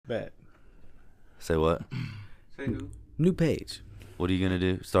Bet. Say what? Say who? New page. What are you going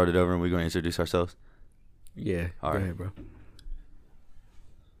to do? Start it over and we're going to introduce ourselves? Yeah. All Go right. ahead, bro.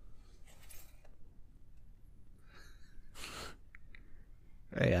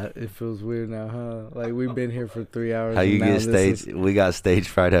 Hey, it feels weird now, huh? Like, we've been here for 3 hours. How you and now get stage? We got stage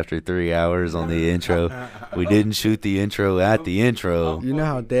fright after 3 hours on the intro. We didn't shoot the intro at the intro. You know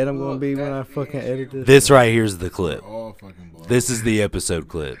how dead I'm going to be when I fucking edit this? This right here's the clip. All fucking blown. This is the episode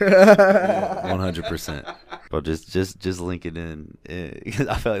clip. 100%. Bro, just link it in. Because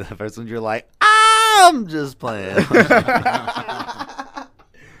I feel like the first one you're like, I'm just playing. But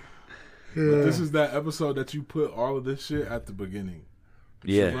this is that episode that you put all of this shit at the beginning.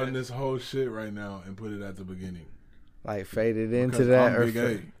 You should Yeah. run this whole shit right now and put it at the beginning. Like, faded into Because that? I'm Or Big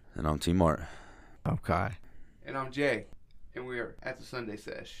A. And I'm T Mart I'm Kai. And I'm Jay. And we're at the Sunday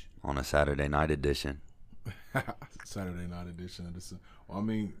Sesh. on a Saturday night edition. Saturday night edition of the. Well, I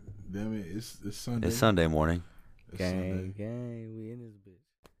mean, damn it, it's Sunday. It's Sunday morning. It's Gang, Sunday gang, we in this bitch.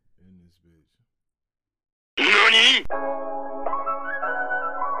 in this bitch.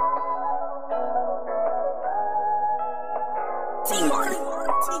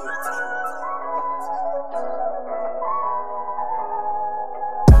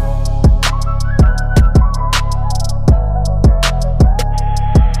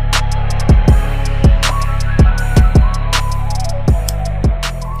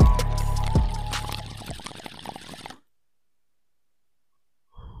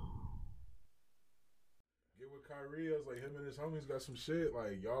 Get with Kyrie. I was like, him and his homies got some shit.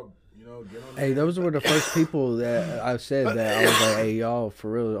 Like, y'all, get on Hey, those were the first people that I said that I was like, hey, y'all,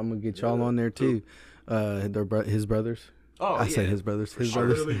 for real, I'm going to get y'all on there too. His brothers. Oh, I said his brothers. His I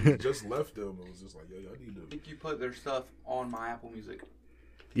brothers. literally just left them. It was just like, yo, y'all need I to. think you put their stuff on my Apple Music.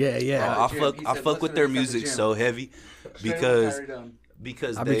 Yeah, yeah. Jim, he I said, fuck with listen their to this at the music gym. so heavy Straight up because Kyrie Dunn.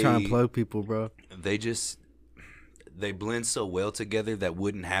 I be trying to plug people, bro. they blend so well together that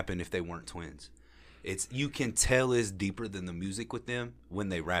wouldn't happen if they weren't twins. You can tell it's deeper than the music with them when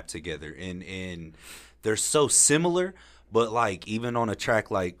they rap together, and they're so similar, but like even on a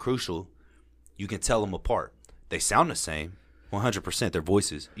track like Crucial, you can tell them apart. They sound the same, 100%. Their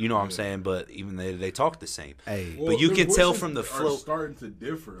voices, you know what I'm saying, but even they talk the same. Hey, But you their can tell voices from the are flow. starting to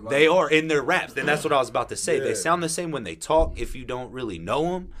differ. Like, They are in their raps, and that's what I was about to say. They Yeah. sound the same when they talk if you don't really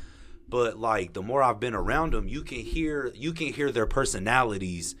know them, but like the more I've been around them, you can hear their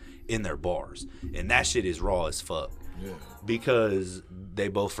personalities in their bars, and that shit is raw as fuck. Yeah. Because they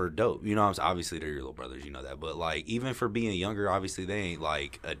both are dope. You know what I'm saying? Obviously they're your little brothers, you know that, but like even for being younger, obviously they ain't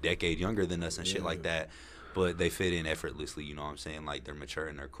like a decade younger than us and shit like that. But they fit in effortlessly, you know what I'm saying? Like, they're mature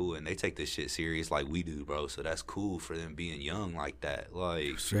and they're cool, and they take this shit serious like we do, bro. So that's cool for them being young like that.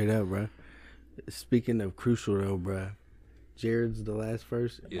 Like, straight up, bro. Speaking of Crucial, though, bro, Jared's the last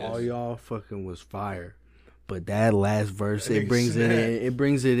verse. Yes. All y'all fucking was fire. But that last verse, it brings it in. It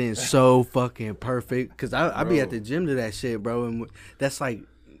brings it in so fucking perfect. Cause I be at the gym to that shit, bro, and that's like,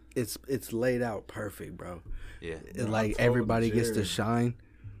 it's laid out perfect, bro. yeah. It's like everybody gets to Jared, shine.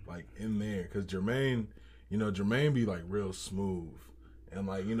 like in there, cause Jermaine be like real smooth, and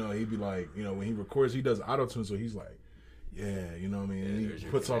like he'd be like when he records he does auto tune, so he's like, yeah, you know what I mean, and there's he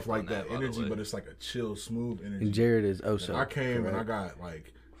your puts off connect like on that that, by the energy, way. but it's like a chill, smooth energy. And Jared is And so. I came and I correct. got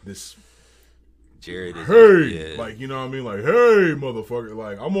like this. Jared is Hey, yeah. like you know what I mean, like hey, motherfucker,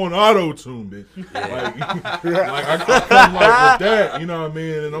 like I'm on auto tune, bitch. Like, like I come like with that, you know what I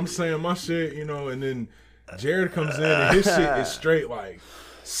mean, and I'm saying my shit, and then Jared comes in and his shit is straight like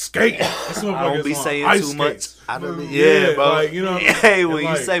skate. This I motherfucker's don't be on saying ice too much. skates. I don't. Yeah, Yeah, bro. like, you know, Hey, when and you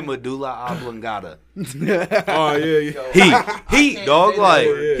like- say medulla oblongata, Oh yeah. heat, dog, say like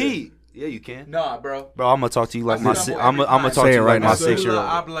that word. heat. Yeah, you can. Nah, bro. Bro, I'm gonna talk to you like my. I say that I'm every gonna time. talk Say to it you right like now. my Say it. 6-year-old.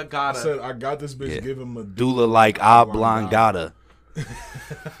 I Oblongata. said I got this bitch. Yeah. Give him a Doula like oblongata.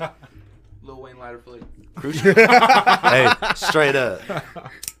 Lil Wayne Lighterfoot. Hey, straight up.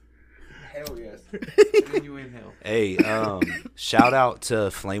 Hell yes. Then you inhale. Hey, shout out to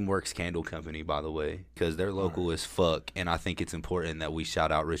Flameworks Candle Company, by the way, because they're local as fuck, and I think it's important that we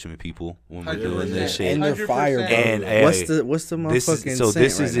shout out Richmond people when we're doing this 100%. shit. And they're fire, bro. And, hey, what's the This motherfucking is scent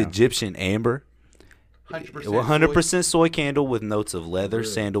this right is now? Egyptian amber, 100%. 100% soy candle with notes of leather,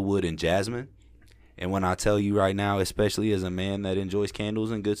 sandalwood, and jasmine. And when I tell you right now, especially as a man that enjoys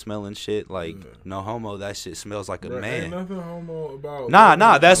candles and good smelling shit, like no homo, that shit smells like a Ain't man. nothing homo about.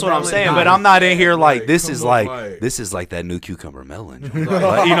 Nah, that's what I'm saying. But I'm not in here like this come is on, like this is like that new cucumber melon. Like, you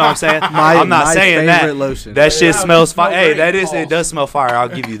know what I'm saying? My- I'm not my saying that. favorite lotion. That shit Yeah, smells it smells fire. Hey, great. that is it Pause. does smell fire. I'll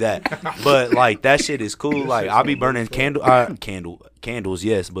give you that. But like that shit is cool. Like I'll be burning candles,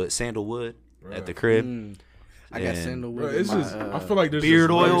 yes, but sandalwood at the crib. I got And- sandalwood. Bro, it's in my, just I feel like there's beard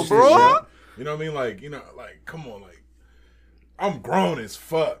just oil, shit, bro. yo. You know what I mean? Like, like come on, like I'm grown as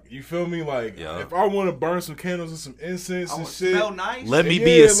fuck. You feel me? Like Yeah. if I want to burn some candles and some incense I and want to shit. smell nice. Let me yeah,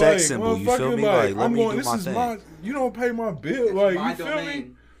 be a sex like, symbol. You feel motherfucker, me? Like, let I'm me going, do this my is thing. my. You don't pay my bill. It's Like my you feel me?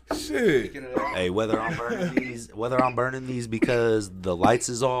 domain. Shit. Speaking of that, Hey, whether I'm burning these because the lights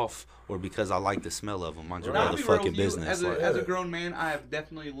is off or because I like the smell of them, mind your I'll be real motherfucking with you, business. As a, Like, as a grown man, I have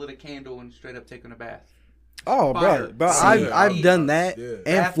definitely lit a candle and straight up taken a bath. Oh, Fire. bro, See, I've done that Yeah. and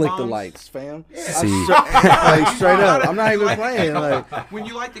Bath flicked the bombs? lights, fam. See. Like straight up, I'm not even playing. Like, When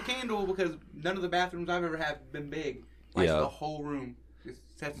you light the candle, because none of the bathrooms I've ever had have been big, lights Yeah. the whole room. Just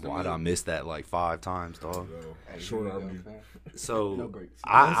sets the why'd I mood. miss that like 5 times, dog? Yo, short army. So No breaks.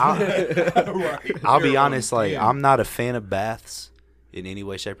 Right. I'll be You're honest, on like 10. I'm not a fan of baths in any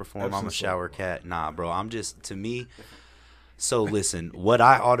way, shape, or form. I'm a Epsom shower salt. cat. Nah, bro. I'm just to me. So listen, what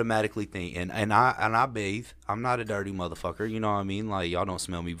I automatically think, and I bathe. I'm not a dirty motherfucker. You know what I mean? Like y'all don't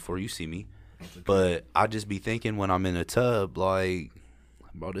smell me before you see me. But I just be thinking when I'm in a tub, like,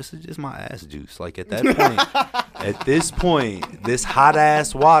 bro, this is just my ass juice. Like at that point, at this point, this hot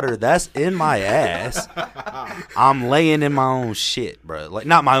ass water that's in my ass, I'm laying in my own shit, bro. Like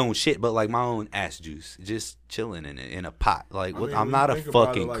not my own shit, but like my own ass juice, just chilling in it in a pot. Like what? I mean, I'm when not you a think about it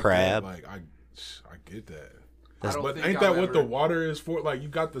fucking like that, crab. like I get that. I don't But think ain't I've that what ever- the water is for? Like you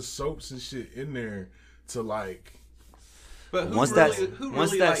got the soaps and shit in there to like. But who Once really, that who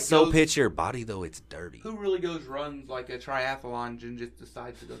once really, that like, soap goes, hits your body, though, it's dirty. Who really goes runs like a triathlon and just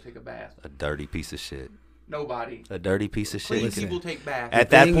decides to go take a bath? A dirty piece of shit. Nobody. A dirty piece of shit. Clean Listen. people take baths. At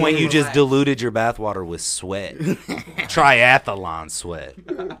that thing point, is- you just Relax. diluted your bathwater with sweat. Triathlon sweat.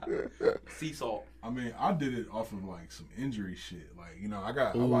 Sea salt. I mean, I did it off of like some injury shit. Like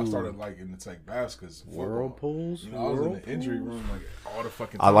I Ooh. started like in to take baths because whirlpools. I was in the injury room like all the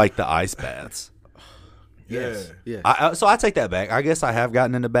fucking. I time. like the ice baths. Yeah. Yes. So I take that back. I guess I have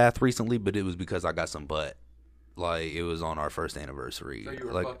gotten in the bath recently, but it was because I got some butt. Like it was on our first anniversary. So you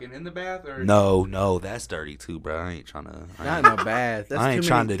were Like fucking in the bath, or no, that's dirty too, bro. I ain't trying to. Not in a bath. That's I ain't too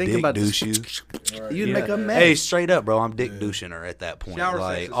trying many. to Think dick about douche this. you. Right. You'd Yeah. make a mess. Hey, straight up, bro. I'm dick douching her at that point. Shower sex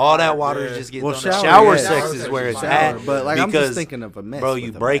like is all that fire. water Yeah. is just getting Well, on shower, the shower yeah, sex shower is sex where is it's fire. at. But like I'm because, just thinking of a mess. bro, with you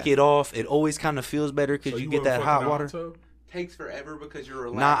a break bath. it off. It always kind of feels better So because you you get that wasn't hot fucking water. in a hot tub? takes forever because you're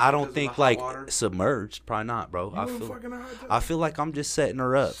relaxed. Nah, I because don't of think the hot like water. submerged. Probably not, bro. You I wasn't feel. fucking in a hot tub? I feel like I'm just setting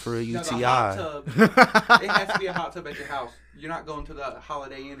her up for a No, the UTI. hot tub, it has to be a hot tub at your house. You're not going to the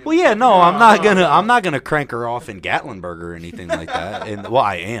Holiday Inn. and Well, yeah, no, fucking- I'm not gonna crank her off in Gatlinburg or anything like that. And well,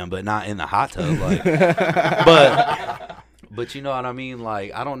 I am, but not in the hot tub. Like, but you know what I mean.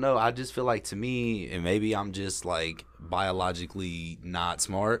 Like, I don't know. I just feel like to me, and maybe I'm just like biologically not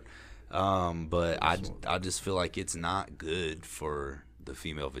smart. But I just feel like it's not good for the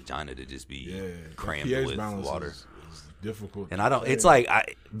female vagina to just be Yeah. crammed pH with balance water. is difficult. And I don't. It's Yeah.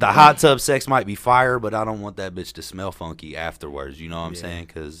 like the hot tub sex might be fire, but I don't want that bitch to smell funky afterwards. You know what I'm Yeah. saying?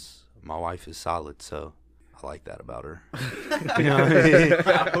 Because my wife is solid, so I like that about her. You know what I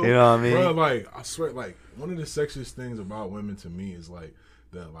mean? You know what I mean? Bro, like I swear, like one of the sexiest things about women to me is like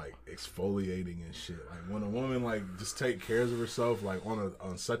the like exfoliating and shit. Like when a woman like just take care of herself, like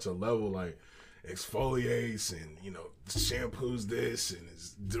on such a level, like exfoliates and shampoos this and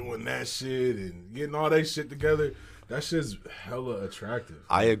is doing that shit and getting all that shit together. That shit's hella attractive.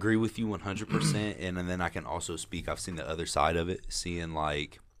 I agree with you 100%, and then I can also speak. I've seen the other side of it, seeing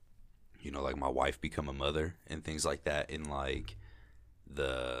like my wife become a mother and things like that, and like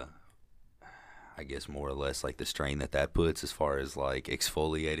I guess more or less like the strain that puts as far as like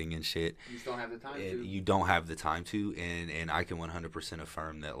exfoliating and shit. You just don't have the time And to. you don't have the time to, and I can 100%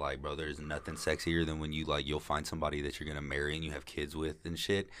 affirm that, like, bro, there's nothing sexier than when you'll find somebody that you're gonna marry and you have kids with and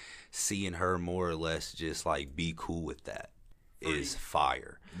shit. Seeing her more or less just like be cool with that is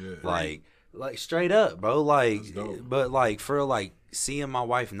fire. Yeah. Like straight up, bro. Like, That's dope. but like for like seeing my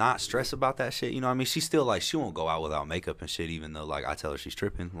wife not stress about that shit, you know what I mean? She's still like, she won't go out without makeup and shit, even though like I tell her she's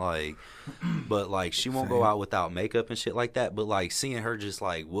tripping. Like, but like she won't go out without makeup and shit like that. But like seeing her just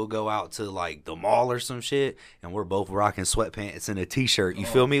like, we'll go out to like the mall or some shit and we're both rocking sweatpants and a t-shirt. You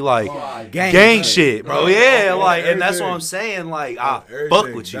feel me? Like gang shit, bro. Yeah, like, and that's what I'm saying. Like, I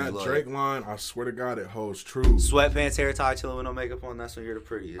fuck with you. That Like, Drake line, I swear to God, it holds true. sweatpants, hair tie, chilling with no makeup on. That's when you're the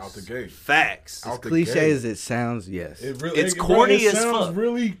prettiest. Out the gate. Facts. Out the Cliche gate. as it sounds, yes. It's corny it as sounds fuck.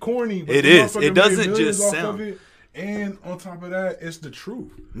 really corny. But It the is. motherfucker It doesn't made millions just off sound. of it. And on top of that, it's the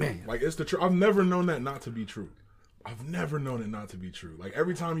truth. Man. Like, it's the truth. I've never known that not to be true. I've never known it not to be true. Like,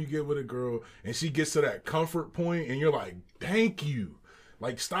 every time you get with a girl and she gets to that comfort point and you're like, thank you.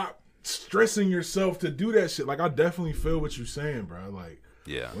 Like, stop stressing yourself to do that shit. Like, I definitely feel what you're saying, bro. Like,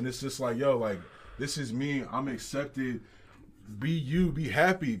 Yeah. when it's just like, yo, like, This is me. I'm accepted. Be you. Be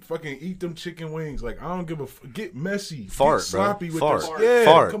happy. Fucking eat them chicken wings. Like, I don't give a get messy. Fart, get sloppy bro. with Fart. this.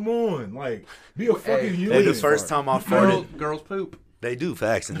 Yeah, Fart. come on. Like, be a fucking human. Hey, the first time I farted, Girls poop. they do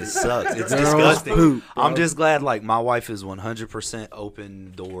facts, and it sucks. It's Girls disgusting. poop, bro. I'm just glad, like, my wife is 100%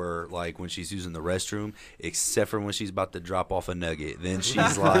 open door, like, when she's using the restroom, except for when she's about to drop off a nugget. Then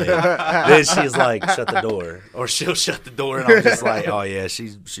she's like, shut the door, or she'll shut the door, and I'm just like, oh yeah,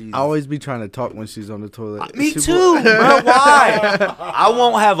 she's. I always be trying to talk when she's on the toilet. Me She too, will- bro. Why? I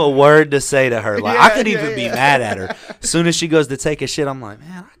won't have a word to say to her. Like, I could Yeah, even be yeah. mad at her. As soon as she goes to take a shit, I'm like,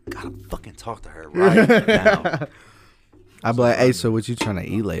 man, I gotta fucking talk to her right now. I be like, hey, so what you trying to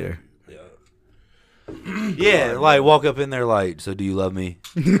eat later? Yeah, like walk up in there like, so do you love me?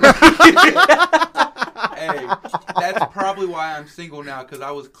 Hey, that's probably why I'm single now, because I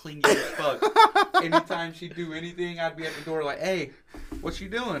was clingy as fuck. Anytime she'd do anything, I'd be at the door like, hey, what you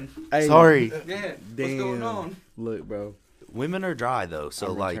doing? Hey, Sorry. Yeah, Damn. what's going on? Look, bro. Women are dry though, so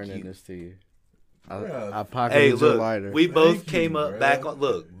I'm like returning you, this to you. Bruh. I pocketed hey, your look, lighter. we both Thank came you, up bruh. back on.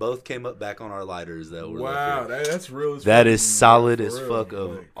 Look, both came up back on our lighters that were Wow, left here. that's real as That fuck, is solid for as real. fuck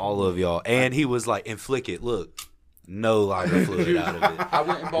of Like, all of y'all. And he was like, inflict it. Look, no lighter fluid out of it. I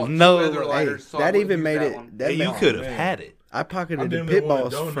went and bought No, two other hey, lighters, so I that wouldn't even use made that it. one. That Hey, you made- could have man. had it. I I pocketed the didn't pit want to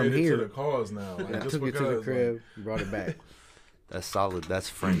balls donate from it to the here. cause now. Like, I just took it to the because, crib, brought it back. That's solid. That's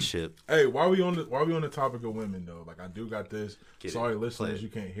friendship. Hey, while we on the topic of women though, like I do got this. Get it. Sorry, Play listeners, it. you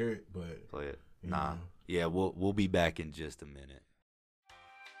can't hear it, but Play it. you Nah. know. Yeah, we'll be back in just a minute.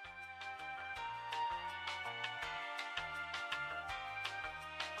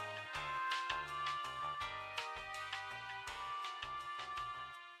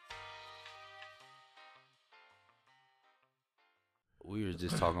 We were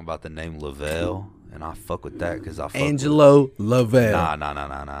just talking about the name Lavelle, and I fuck with that because I fuck Angelo Lavelle. With,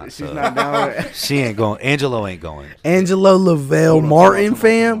 nah. She's So, not down with she ain't going. Angelo ain't going. Angelo Lavelle Hold on, Martin, time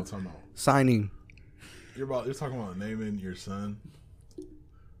out. fam. Signing. You're talking about naming your son.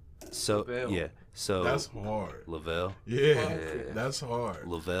 So Lavelle. yeah. So That's hard. Lavelle, Yeah, that's hard.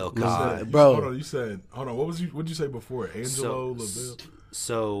 Lavelle, Lavelle. God. Bro. Hold on, you said. Hold on, what'd you say before? Angelo Lavelle.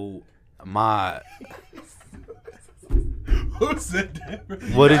 So my Who said that?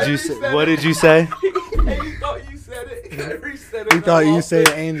 what did you say? What did you say? He thought you said it. He said it. He thought you said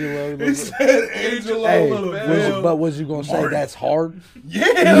Angelo He Lavelle. said Angelo Hey, Lavelle. but was you gonna say that's hard? Yeah,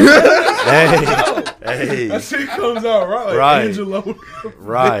 Hey, that shit comes out right. Like Right. Angelo.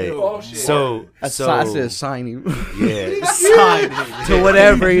 right. Oh, shit. So I said signing yeah, sign it. to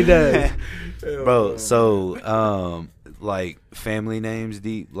whatever he does. Bro. So like family names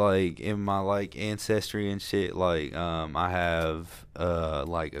deep like in my like ancestry and shit. Like I have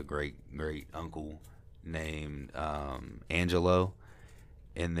like a great uncle named Angelo,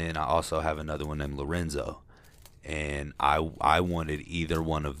 and then I also have another one named Lorenzo. And I wanted either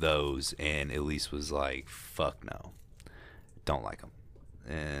one of those, and Elise was like, "Fuck no, don't like them."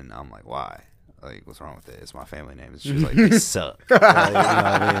 And I'm like, "Why? Like, what's wrong with it? It's my family name." She was like, "They suck." Like, you know what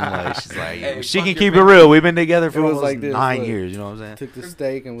I mean? Like, she's like, Hey, she fuck can your keep it family. real. We've been together for It was almost like this, 9 look. years. You know what I'm saying? Took the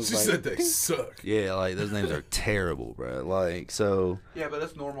steak and was She like, said they suck. Yeah, like those names are terrible, bro. Like, so Yeah, but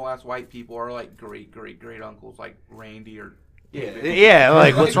us normal ass white people are like great uncles, like Randy or yeah,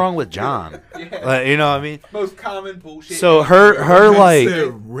 like what's wrong with John? Yeah. Like, you know what I mean? Most common bullshit. So her They like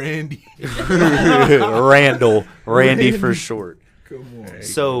said Randy. Randy for short. Come on.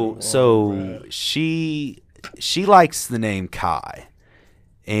 So she likes the name Kai,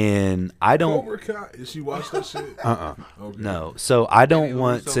 and I don't. Cobra Kai. Did she watch that shit? Okay. No, so I Maybe don't a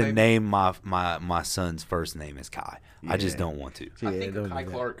want Russo to name? name my son's first name as Kai. I just Yeah. don't want to. I Yeah, think don't of do Kai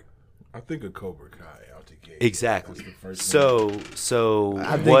that. Clark. I think of Cobra Kai out the gate. Exactly. That's the first So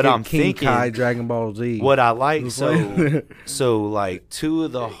I think what of I'm King thinking, Kai, Dragon Ball Z. what I like, It's so like- so like two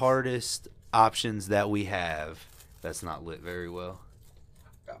of the hardest options that we have. That's not lit very well.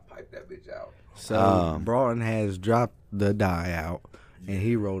 Got pipe that bitch out. So Broughton has dropped the die out, and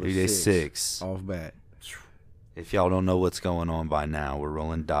he rolled a He did 6 6. off bat. If y'all don't know what's going on by now, we're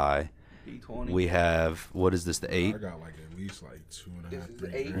rolling die. D20. We have, what is this, the I 8? got like at least like 2.5, This is 3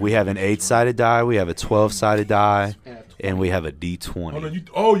 8. grand. We have an 8-sided die, we have a 12-sided die, and a and we have a Hold on,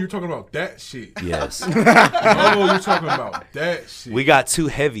 D20. you're talking about that shit. Yes. Oh, you're talking about that shit. We got 2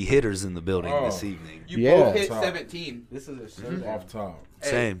 heavy hitters in the building this Oh. evening. You Yeah. both hit Top. 17. This is a off top. Hey,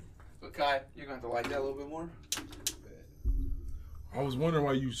 Same. But Kai, you're going to have to like that a little bit more. I was wondering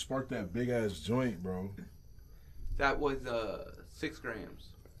why you sparked that big ass joint, bro. That was 6 grams.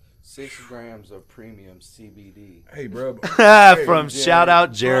 6 grams of premium CBD. Hey, bro. From shout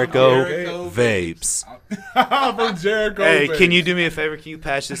out Jericho Jericho Vapes. From Jericho. Hey, baby. can you do me a favor? Can you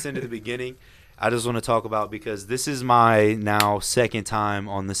patch this into the beginning? I just want to talk about, because this is my now second time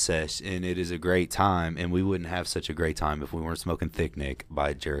on the sesh, and it is a great time, and we wouldn't have such a great time if we weren't smoking Thick Nick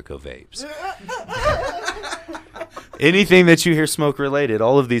by Jericho Vapes. Anything that you hear smoke related,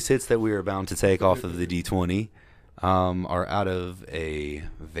 all of these hits that we are bound to take off of the D20 are out of a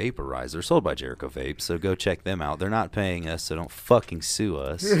vaporizer sold by Jericho Vapes, so go check them out. They're not paying us, so don't fucking sue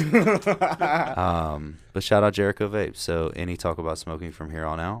us. But shout out Jericho Vapes. So any talk about smoking from here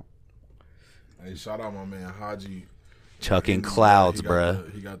on out? Hey, shout out my man Haji. Chucking clouds,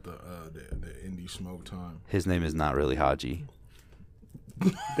 bruh. He got the indie smoke time. His name is not really Haji.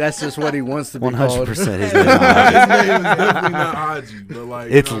 That's just what he wants to be 100% called. his name is not Haji. His name is definitely not Haji, but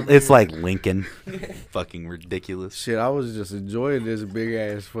like It's you know what I it's mean? like Lincoln. Fucking ridiculous. Shit, I was just enjoying this big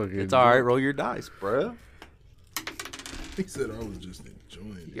ass fucking. It's all right. Roll your dice, bruh. He said I was just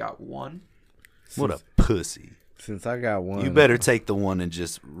enjoying You it. got one. What a pussy. Since I got one, You better take the one and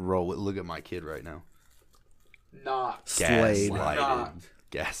just roll it. Look at my kid right now. Not. Slade. Gaslighted. Not.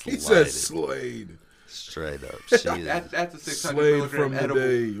 Gaslighted. He said Slade. Straight up. She is. That's a 600 Slade milligram from the edible.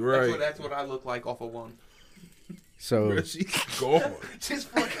 day, right. That's what I look like off of one. So Bruh, she's gone. Just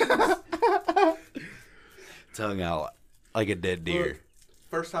fucking. Tongue out like a dead deer.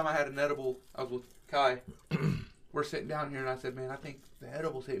 First time I had an edible, I was with Kai. We're sitting down here, and I said, "Man, I think the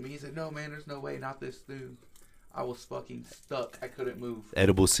edibles hit me." He said, "No, man, there's no way, not this soon." I was fucking stuck. I couldn't move.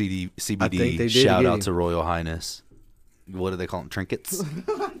 Edible I think they CBD. did Shout get out you. to Royal Highness. What do they call them? Trinkets?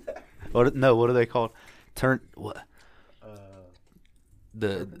 What are they called? What?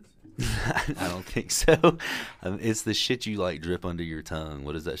 I don't think so. It's the shit you like drip under your tongue.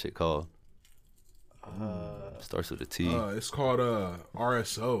 What is that shit called? Starts with a T. It's called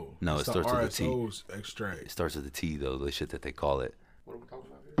RSO. No, It's it starts with a T. RSO's extract. It starts with a T though. The shit that they call it. What are we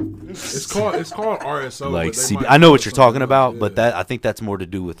talking about here? It's called RSO. Like but they might I know call what it you're talking something about, else, but yeah. I think that's more to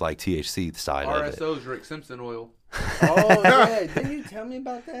do with like THC side of it. RSO's Rick Simpson oil. oh yeah, didn't you tell me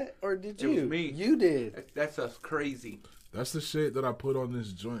about that, or did It you? was me. You did. That's us crazy. That's the shit that I put on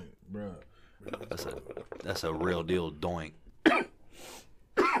this joint, bro. That's a real deal doink.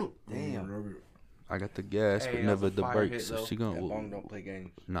 Damn. I got the gas, Hey, but that's never a the fire brakes. hit, So she That gonna. bong don't play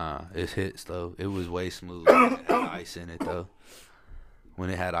games. Nah, it hits though. It was way smooth. It had ice in it though. When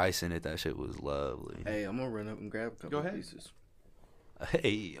it had ice in it, that shit was lovely. Hey, I'm gonna run up and grab a couple Go ahead. pieces.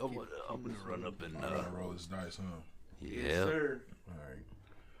 Hey, I'm gonna run up and I'm gonna roll this dice, huh? Yes, yeah. sir. All right.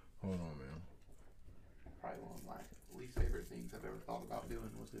 Hold on, man. Probably one of my least favorite things I've ever thought about doing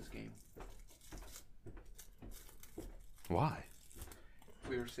was this game. Why?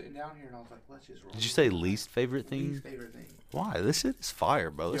 We were sitting down here, and I was like, "Let's just roll." Did you say least favorite thing? least favorite thing? Why? This shit is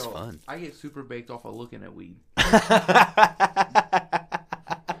fire, bro. It's Yo, fun. I get super baked off of looking at weed.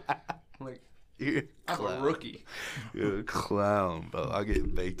 Like, You're I'm a clown. rookie. You're a clown, bro. I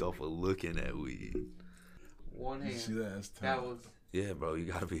get baked off of looking at weed. One You see hand. that? That's That tough. was. Yeah, bro. You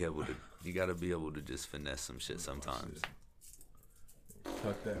gotta be able to. You gotta be able to just finesse some shit sometimes.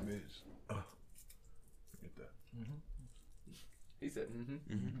 Tuck that bitch. Get that. He said,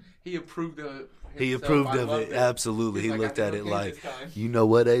 He approved of. He himself. approved I of love it. that. Absolutely. He's He like, looked "I at did it okay like, this time." you know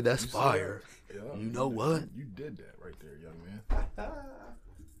what, eh? That's You see fire. that? Yeah, You know what? You did that right there, young man.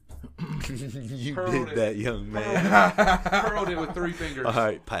 You Curled did it. that, young man. Curled it with 3 fingers. All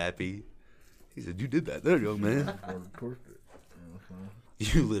right, Pappy. He said, you did that there, young man. Of course it.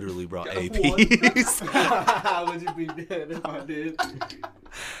 You literally brought Got APs. Would you be dead if I did?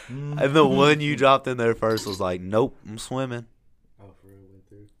 And the one you dropped in there first was like, nope, I'm swimming. Oh, for real, went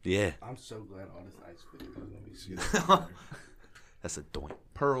through. Yeah. I'm so glad all this ice fit is gonna be See that? right That's a doink.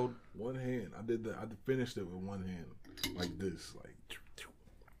 Pearled. there? One hand. I did that. I finished it with one hand, like this. Like,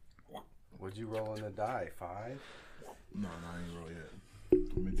 Would you roll on the die? 5? no, I ain't roll yet.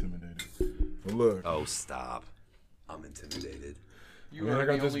 I'm intimidated. But look, Oh, stop. I'm intimidated. You Man, I were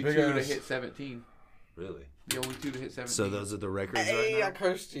got the this only big 2 to ass- hit 17. Really? The only 2 to hit 17. So those are the records Hey, right I now?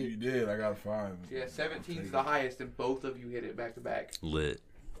 cursed you you. did. I got 5. Yeah, 17's the highest, and both of you hit it back to back. Lit.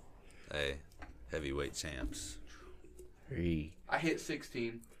 Hey, heavyweight champs. 3, I hit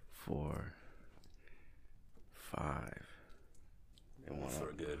 16. 4, 5. And one, For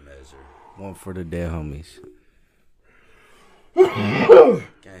a good measure. one for the dead homies.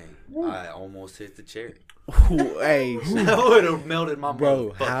 Gang, I almost hit the cherry. Hey, That would have melted my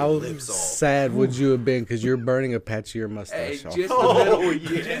bro, motherfucking how lips off. sad would you have been? Because you're burning a patch of your Hey, mustache just off. the Oh, middle.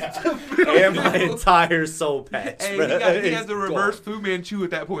 yeah. And my entire soul patch, Hey, bro. he It's had the reverse Fu Manchu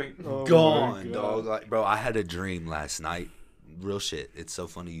at that point. gone, dog. Like, bro, I had a dream last night. Real shit. It's so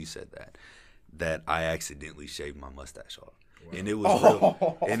funny you said that. That I accidentally shaved my mustache off. And it was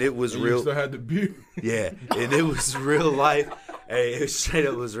real. And it was You real. still had the beard. Yeah, and it was real life. Hey, it straight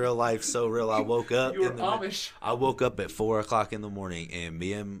up was real life, so real. I woke up. You were Amish. I woke up at 4:00 in the morning, and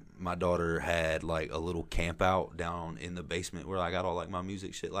me and my daughter had like a little camp out down in the basement where I got all like my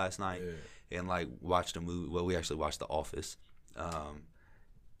music shit last night, and like watched a movie. Well, we actually watched The Office,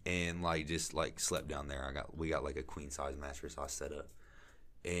 and like just like slept down there. We got like a queen size mattress I set up,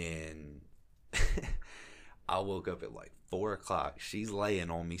 and I woke up at like 4:00. She's laying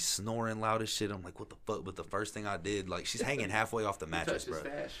on me, snoring loud as shit. I'm like, what the fuck? But the first thing I did, like, she's hanging halfway off the mattress, bro.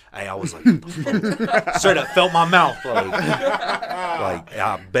 Hey, I was like, what the fuck? Straight up felt my mouth, like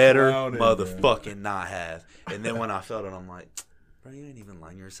I better motherfucking not have. And then when I felt it, I'm like, bro, you ain't even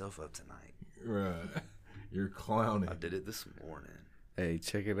lining yourself up tonight. Right. You're clowning. I did it this morning. Hey,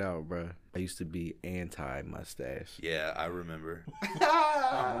 check it out, bro. I used to be anti-mustache. Yeah, I remember.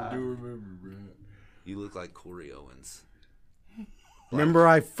 I do remember, bro. You look like Corey Owens. Remember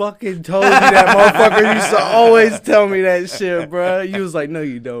I fucking told you that motherfucker used to always tell me that shit, bro. You was like, no,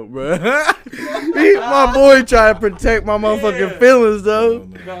 you don't, bro. My boy trying to protect my motherfucking feelings, though.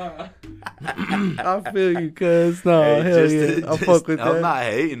 I feel you, cuz. No, hell yeah. I fuck with that. I'm not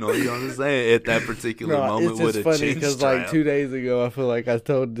hating on you. I'm just saying at that particular moment it's just funny because like 2 days ago, I feel like I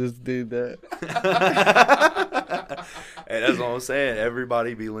told this dude that. Hey, that's what I'm saying.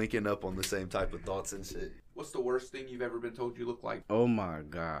 Everybody be linking up on the same type of thoughts and shit. What's the worst thing you've ever been told you look like? Oh my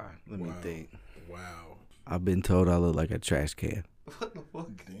God. Let me think. Wow. I've been told I look like a trash can. What the fuck?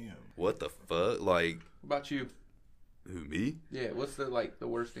 Damn. What the fuck? Like, What about you? who, me? Yeah, what's the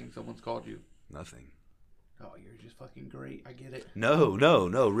worst thing someone's called you? Nothing. Oh, you're just fucking great. I get it. No.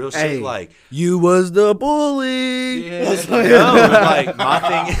 Real shit. Hey, like, you was the bully. Yeah. no, like my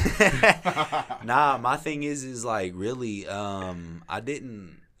thing. My thing is like really. I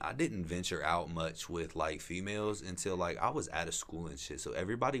didn't venture out much with like females until like I was out of school and shit. So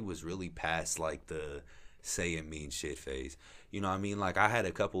everybody was really past like the saying mean shit phase. You know what I mean? Like I had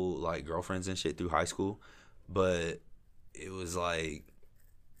a couple like girlfriends and shit through high school, but it was like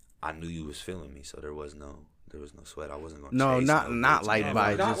I knew you was feeling me, so there was no sweat. I wasn't going to chase not like bitch.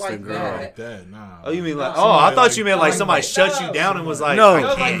 by Not just like a girl. that. Like that, nah. Oh, you mean like? No, Oh, I thought like- you meant like somebody like, shut no. you down and was like, No. I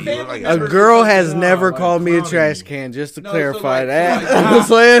No, can't. like You look family like A members. girl has No, never like called me a clowning trash you. can, just to No, so clarify like- that. like- You know what I'm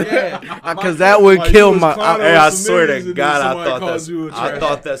saying? Yeah. Because that would Like, kill you was my. clowning Hey, I some swear niggas to and then God, somebody called you a I trash.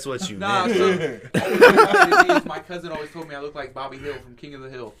 thought that's what you Nah, meant. so my cousin always told me I look like Bobby Hill from King of the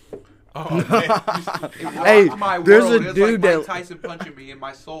Hill. Oh, man. It rocked Hey, my there's world. a It was dude like that- Mike Tyson punching me in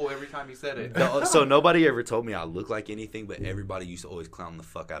my soul every time he said it. No, so nobody ever told me I look like anything, but everybody used to always clown the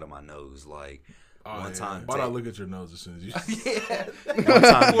fuck out of my nose. Like Oh, one yeah. time, Why not look at your nose as soon as you?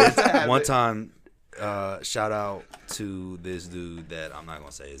 Yeah. one time, shout out to this dude that I'm not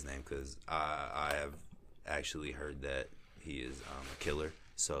gonna say his name because I have actually heard that he is a killer.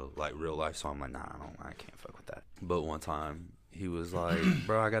 So like real life, so I'm like, nah, I can't fuck with that. But one time he was like,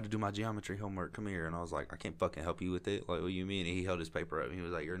 bro, I got to do my geometry homework. Come here, and I was like, I can't fucking help you with it. Like, what do you mean? And he held his paper up. And he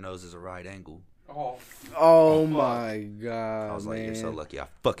was like, your nose is a right angle. Oh, Oh my God, I was like, you're so man. lucky. I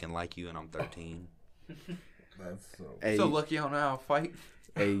fucking like you, and I'm 13. That's so. Hey, so lucky I don't know how to fight.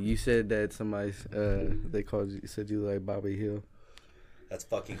 hey, you said that somebody they called you, said you like Bobby Hill. That's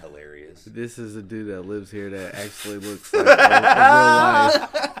fucking hilarious. This is a dude that lives here that actually looks like a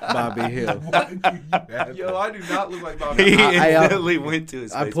real life Bobby Hill. Yo, I do not look like Bobby He Hill. instantly went to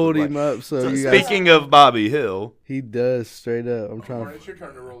his. I Facebook pulled him Live. up so So you guys. speaking of Bobby Hill, He does straight up. I'm trying Warren, to. it's your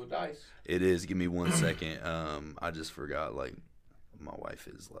turn to roll the dice. it is. Give me 1 second. I just forgot. Like, my wife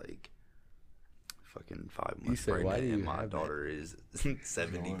is like fucking 5 months said, "Why pregnant, do you and my have that?" daughter is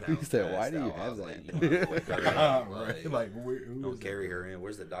 70 You pounds. said, "Why fast do you out." I have was that?" like, "You wanna wake her up?" Right. Like, Like, who don't is carry that? her in.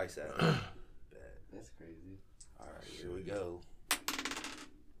 Where's the dice at? That's crazy. All right, here we go.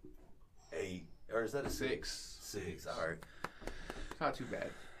 8, or is that a 6? 6. All right. It's not too bad.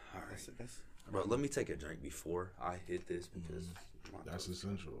 All right. Bro, let me take a drink before I hit this because That's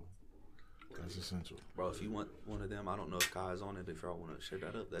essential. That's essential. bro, if you want one of them, I don't know if Kai's on it. If y'all want to share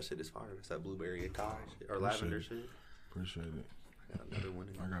that up, that shit is fire. It's that blueberry and Kai shit, or Appreciate lavender it. shit. Appreciate it. I got another one.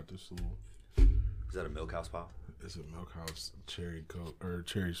 I got this little. Is that a Milk House pop? It's a Milk House cherry coke or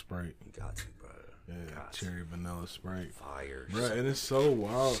cherry Sprite. You got to, bro. Yeah, Got to. cherry vanilla Sprite. Fire. Bro, and it's so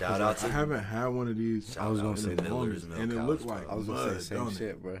wild. 'cause, Shout like, out to- I haven't had one of these. Shout I was out gonna to say in the Miller's longest, Milk and it House, looked bro. like I was gonna mud, say the don't same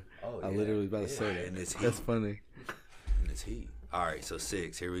it? shit, bro. Oh, I yeah. literally was about to Yeah, say and it's that. heat. That's funny. And it's heat. All right, so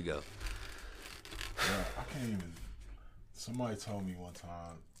 6. Here we go. Bro, I can't even. Somebody told me one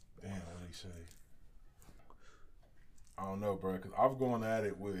time. Damn, what did he say? I don't know, bro. Cause I've gone at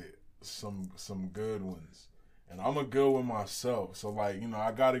it with some good ones, and I'm a good one myself. So like, you know,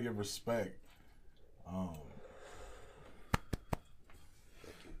 I gotta give respect.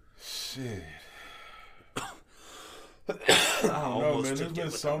 Shit. I don't know, Almost man. There's took it been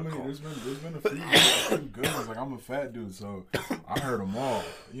with so the many. call. There's been a few good ones. Like I'm a fat dude, so I heard them all.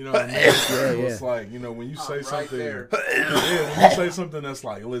 You know what I mean? So it's like, you know, when you say right something, there. yeah, when you say something that's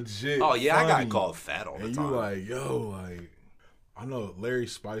like legit. Oh yeah, I got funny, called fat all the and time. you like, yo, like I know Larry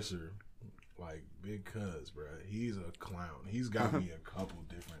Spicer, like Big Cuz, bro. He's a clown. He's got me a couple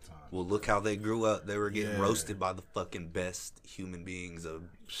different times. Well, look how they grew up. They were getting Yeah. roasted by the fucking best human beings of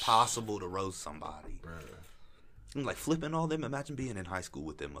possible to roast somebody. Bro. I'm like flipping all them. Imagine being in high school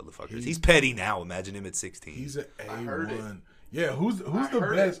with them motherfuckers. He's petty now. Imagine him at 16. He's an heard it. A1. Yeah, who's the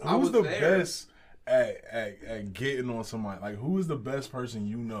heard best? it. I Who's was the there. best at getting on somebody? Like, who is the best person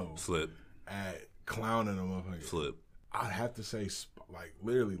you know Flip, at clowning a motherfucker? flip. I'd have to say, like,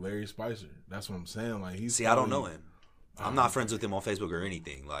 literally Larry Spicer. That's what I'm saying. Like, he's. See, I don't know him. I'm not friends with him on Facebook or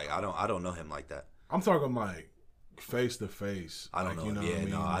anything. Like, I don't know him like that. I'm talking like face to face. I don't like, know him. what Yeah,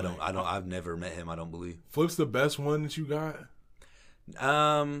 no, I don't. Like, I don't. I've never met him. I don't believe. Flip's the best one that you got.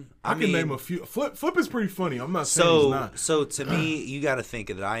 I I can mean, name a few. Flip is pretty funny. I'm not saying he's So, not. so to me, you got to think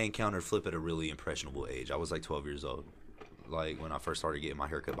that I encountered Flip at a really impressionable age. I was like 12 years old, like when I first started getting my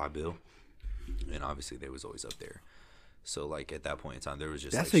haircut by Bill, and obviously they was always up there. So like at that point in time, there was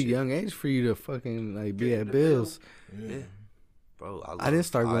just That's like a young age for you to fucking like be at Bill's. Yeah. Yeah. Bro, I didn't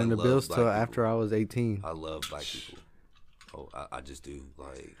start going to love Bill's black till people. after I was 18. I love black people. Oh, I just do.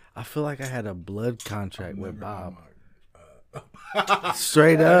 Like, I feel like I had a blood contract with Never had Bob. my-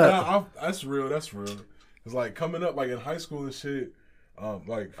 Straight up. Nah, that's real. That's real. It's like coming up, like in high school and shit.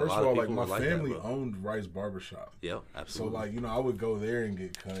 Like first lot of of all, like people my were like that, family bro. owned Rice Barbershop, yeah, so absolutely. like, you know, I would go there and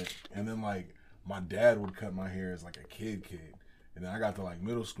get cut, and then like my dad would cut my hair as like a kid, and then I got to like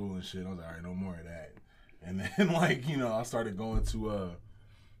middle school and shit. I was like, all right, no more of that. And then like, you know, I started going to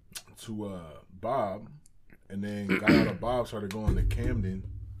Bob, and then got out of Bob, started going to Camden.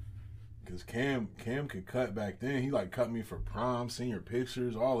 Cause Cam could cut back then. He like cut me for prom, senior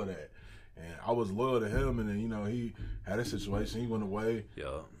pictures, all of that. And I was loyal to him. And then, you know, he had a situation. He went away.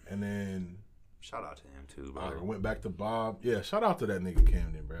 yeah. And then Shout out to him too, I bro. went back to Bob. Yeah, shout out to that nigga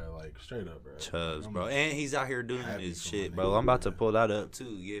Camden, bro. Like straight up, bro. Chubbs, I'm bro, and he's out here doing happy his for my shit, nigga, bro. I'm about to man. pull that up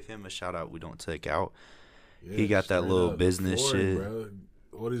too. Give him a shout out. We don't take out. Yeah, he got that straight little up. business Florida, shit. bro.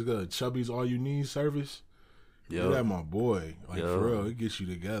 What is good? Chubby's All You Need service. Yo. Yeah, that my boy. Like Yo. for real, it gets you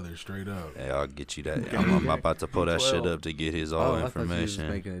together straight up. Hey, I'll get you that. I'm about to pull that shit up to get his all Oh, I thought you was information.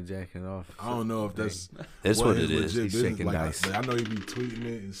 making a jacking off. I don't know if that's That's what it his is. legit He's business. shaking Like, dice. I know he be tweeting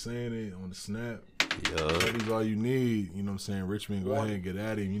it and saying it on the snap. Yo, Chubby's All You Need. You know what I'm saying? Richmond, go ahead and get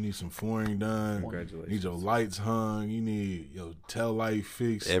at him. You need some flooring done. Congratulations. You need your lights hung. You need your tail light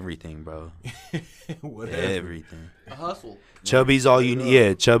fixed. everything, bro. Whatever. Everything. A hustle. Chubby's all you need.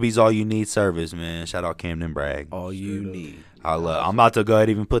 Yeah, Chubby's all you need service, man. Shout out Camden Bragg. All you need. I'm about to go ahead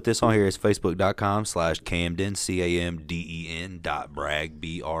and even put this on here. It's facebook.com/Camden, CAMDEN.bragg,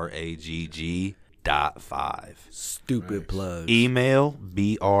 BRAGG.5. Stupid plugs. Email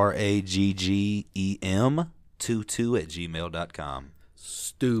BRAGGEM22@gmail.com.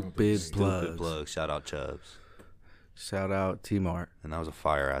 Stupid Stupid plugs. plug. Shout out Chubbs. Shout out T Mart. And that was a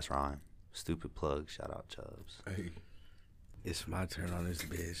fire ass rhyme. Stupid plug. Shout out Chubbs. Hey, It's my turn on this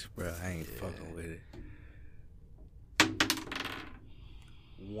bitch, bro. I ain't fucking with it.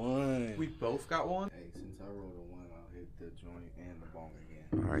 One. We both got one. Hey, since I rolled a one, I'll hit the joint and the bong again.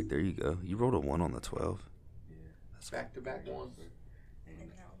 All right, there you go. You rolled a 1 on the 12. Back to back ones. And And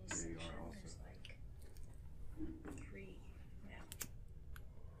now this there you are section also. is like 3 now.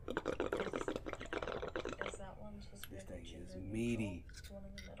 Is that one just This red thing sugar is in the meaty. middle? The one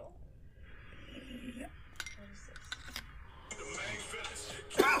in the middle? What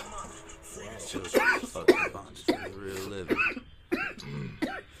is this? Fuck the bond. This is real living.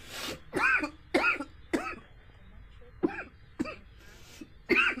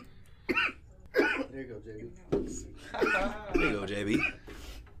 There you go, JB. There you go, JB.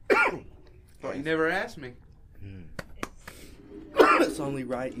 Oh, you never asked me. It's only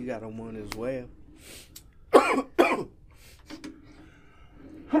right you got a one as well.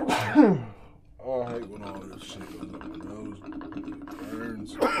 oh, I hate when all this shit goes up my nose.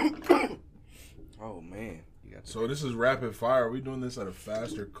 Burns. Oh man, you got. So this is rapid fire. Are we doing this at a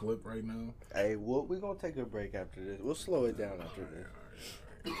faster clip right now? Hey, we're gonna take a break after this. We'll slow it down after this.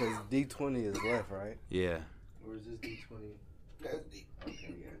 Because D20 is left, right? Yeah. Or is this D20? That's D.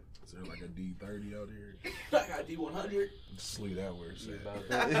 Okay, yeah. Is there like a D30 out here? I got D100. Just leave that where it's at. About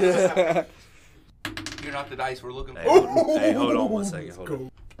that. You're not the dice we're looking Hey, for. hey, hold on one second. Hold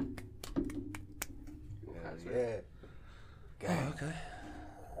on. Yeah. God. Okay.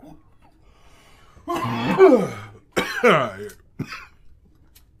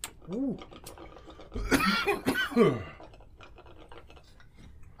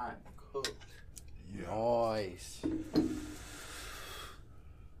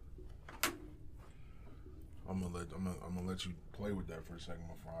 I'm gonna let you play with that for a second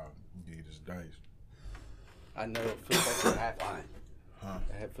before I give you this dice. I know it feels like you have to. Huh?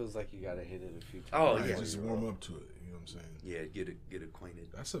 It feels like you gotta hit it a few times. Oh, Right, yeah. just warm up to it. You know what I'm saying? Yeah, get acquainted.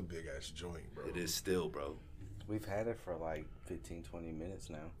 That's a big ass joint, bro. It is still, bro. We've had it for like 15, 20 minutes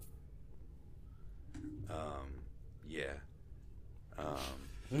now. Yeah.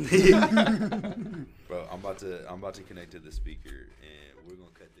 Bro, I'm about to connect to the speaker and we're gonna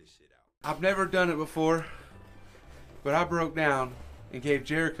cut this shit out. I've never done it before, but I broke down and gave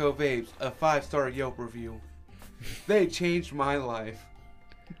Jericho Vapes a 5-star Yelp review. They changed my life.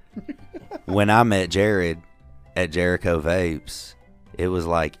 When I met Jared at Jericho Vapes, it was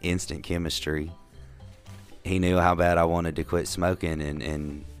like instant chemistry. He knew how bad I wanted to quit smoking,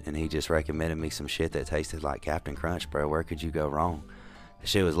 and he just recommended me some shit that tasted like Captain Crunch, bro. Where could you go wrong? The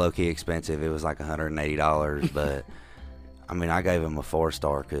shit was low-key expensive. It was like $180, but, I mean, I gave him a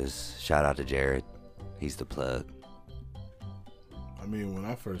 4-star because shout out to Jared. He's the plug. I mean, when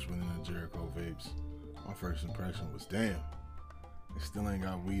I first went into Jericho Vapes, my first impression was, damn, they still ain't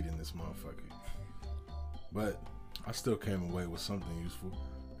got weed in this motherfucker. But I still came away with something useful.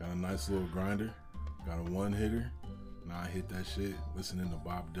 Got a nice little grinder, got a one-hitter. Now I hit that shit listening to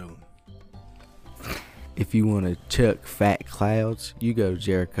Bob Dylan. If you want to chuck fat clouds, you go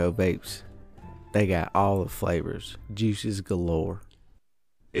Jericho Vapes. They got all the flavors, juices galore.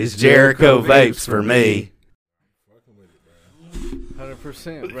 It's Jericho Vapes for me. Fucking with it, bro.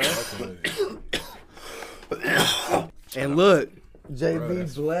 100%, bro. Fucking with it. And look, Bro, JB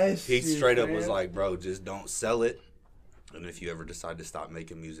that's- blessed. He you, straight up man. was like, bro, just don't sell it. And if you ever decide to stop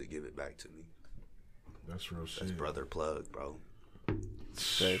making music, give it back to me. That's real shit. That's brother plug, bro.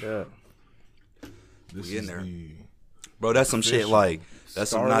 Straight up. This We in is there. the Bro, that's some shit Official. like,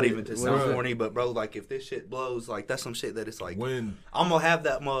 that's some, not Started- even to sound Bro. corny, but bro, like if this shit blows, like that's some shit that it's like, when I'm gonna have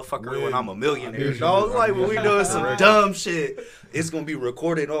that motherfucker when When- I'm a millionaire, I need dog. you to- Like when we doing some Correct. dumb shit, it's gonna be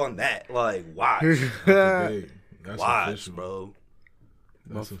recorded on that. Like, watch. hey, that's Watch, official, bro.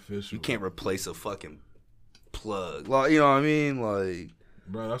 That's official. You can't replace a fucking plug. Like, you know what I mean? Like,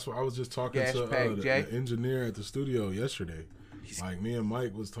 Bro, that's what I was just talking Gas to pack, the Jay. engineer at the studio yesterday. Like me and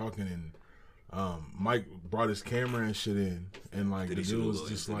Mike was talking, and Mike brought his camera and shit in, and like Did the he shoot dude a was little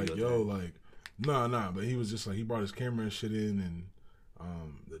just in-studio like, "Yo, thing? like, nah," but he was just like, he brought his camera and shit in, and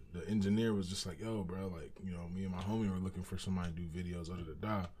the engineer was just like, "Yo, bro, like, you know, me and my homie were looking for somebody to do videos other than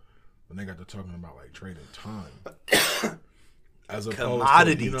da," and they got to talking about like trading time. As opposed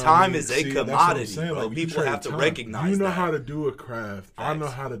Commodity. to, you know what Time I mean? is a See, that's what I'm commodity, saying, bro. you People trade have to time. recognize You know that. how to do a craft. I know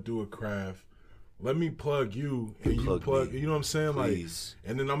Facts. how to do a craft. Let me plug you, and you Plug plug. me. You know what I'm saying? Please.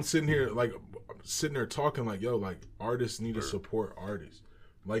 Like, and then I'm sitting here, like, sitting there talking, like, yo, like, artists need to support artists.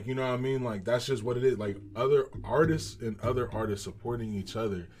 Like, you know what I mean? Like, that's just what it is. Like, other artists and other artists supporting each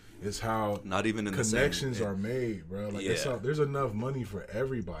other is how not even in connections the same, are made, bro. Like, it's Yeah. not, there's enough money for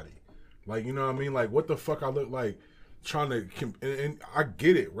everybody. Like, you know what I mean? Like, what the fuck I look like trying to, and I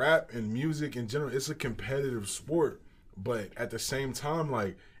get it, rap and music in general, it's a competitive sport. But at the same time,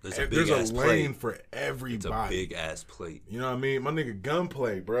 like, There's a there's big-ass a lane plate. for It's everybody. a big ass plate. You know what I mean? My nigga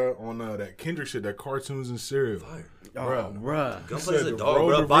Gunplay, bro, on that Kendrick shit, that cartoons and cereal. Oh, Bruh. bruh. Gunplay's said a the dog, Road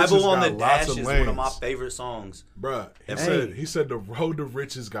bro. to Bible Riches on the got lots Dash of is one of my lanes. favorite songs. Bruh, Hey. he said the road to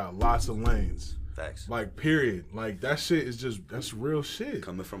riches got lots of lanes. Facts. Like, period. Like, that shit is just, that's real shit.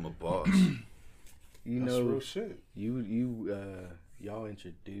 Coming from a boss. You That's know, real shit. y'all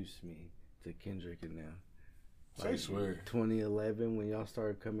introduced me to Kendrick and them. I swear. 2011 when y'all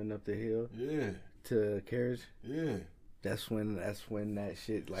started coming up the hill Yeah, to Carriage. yeah. That's when that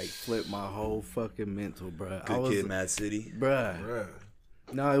shit like flipped my whole fucking mental, bruh. I Good was, Kid, Mad City. bruh. Bruh.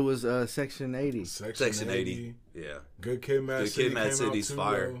 No, it was Section 80. Section 80. Yeah. Good Kid, Mad Good City. Kid, Mad came out City's too,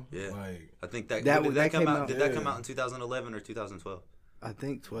 fire. though. Yeah. Like, I think that That did that come came out. out- Did that yeah. come out in 2011 or 2012? I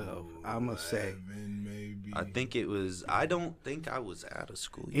think 12. I must say. 11 maybe. I think it was. I don't think I was out of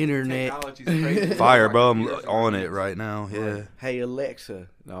school yet. Internet. Technology's crazy. Fire, bro. I'm on it right now. Yeah. Hey Alexa.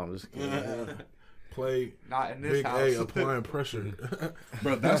 No, I'm just kidding. Play Not in this Big house. A applying pressure.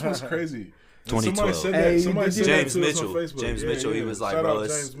 Bro, that's what's crazy. And 2012. Somebody said Hey, that. Somebody did you- said James that to us Mitchell. on Facebook. James Yeah, Mitchell. He yeah. was like, Shout bro, out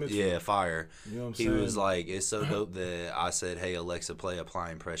it's, James Mitchell. yeah, fire. You know what I'm He saying? was like, it's so dope that I said, hey, Alexa, play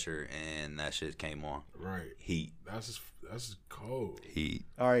Applying Pressure, and that shit came on. right. Heat. That's cold. Heat.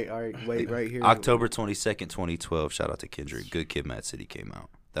 All right. Wait, right here. October 22nd, 2012. Shout out to Kendrick. Good Kid, Mad City came out.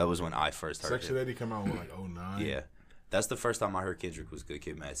 That was when I first heard Section it. 80 came out in like 09. Yeah. That's the first time I heard Kendrick was Good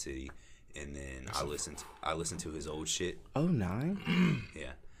Kid, Mad City. And then I listened to his old shit. Oh, 9?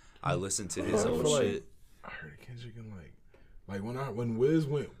 Yeah. I listened to his I old feel like- shit. I heard Kendrick in when Wiz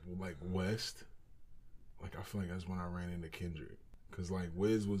went like west, like I feel like that's when I ran into Kendrick. Cause like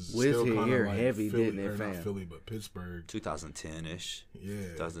Wiz was Wiz still hit kind here of like heavy, Philly, didn't it, or not fam? Philly, but Pittsburgh. 2010-ish. Yeah.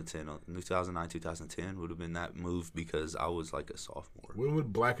 2009, 2010 would have been that move because I was like a sophomore. When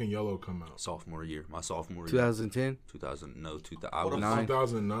would Black and Yellow come out? Sophomore year. My sophomore year. 2010. 2000. No, 2000. I What a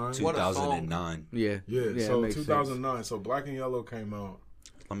was 2009. What a song. 2009. Yeah. Yeah, it so makes sense. 2009. So Black and Yellow came out.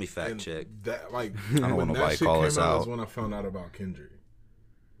 Let me fact and check. That like don't when want that nobody shit call came us out out. is when I found out about Kendrick.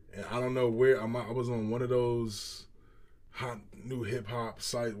 And I don't know where I was on one of those hot new hip hop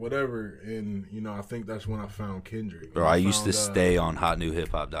sites, whatever, and you know I think that's when I found Kendrick. Bro, I used to stay on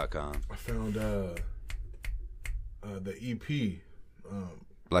hotnewhiphop.com. I found the EP.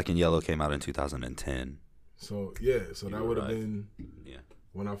 Black and Yellow came out in 2010. So yeah, so You that were would have right. been Yeah.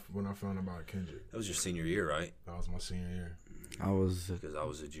 when I found out about Kendrick. That was your senior year, right? That was my senior year. I was Because I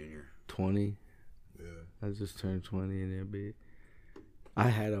was a junior. 20. Yeah. I just turned 20 in that bit. I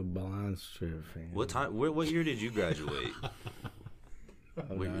had a blind strip, fam. What time? What year did you graduate?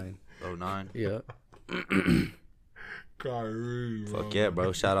 09. 09. Yeah. Kyrie, bro. Fuck yeah,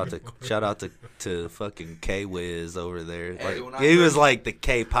 bro! Shout out to fucking K Wiz over there. Hey, Like, when I he was first- like the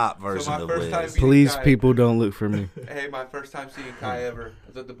K-pop version my of first time Wiz. being- Please, Guy. people, don't look for me. Hey, my first time seeing Kai ever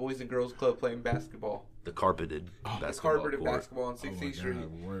was at the Boys and Girls Club playing basketball. The carpeted The basketball carpeted court. basketball on 16th Street.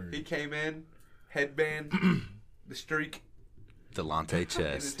 word. He came in, headband, the streak Delonte in his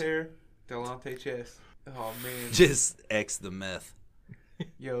chest. hair, Delonte chest. Oh man, Just X the meth.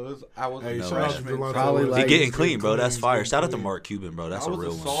 yo, I was Hey, a No shout out to freshman. Delonte Probably West. like- He getting He's clean, bro. That's he's fire. getting Shout out to clean. Mark Cuban, bro. That's I a was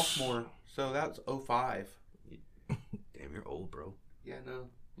real a one. sophomore, so that's 05. Damn, you're old, bro. Yeah, no,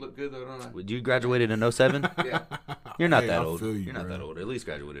 look good though, don't I? You graduated in 07? Yeah, You're not Hey, that I old. feel you, You're not bro. that old. At least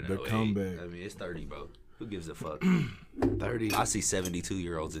graduated in The 08. comeback. I mean, it's 30, bro. Who gives a fuck? 30. I see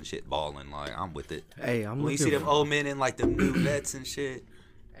 72-year-olds and shit balling. Like, I'm with it. Hey, I'm When you looking see them for- old men in like them new vets and shit,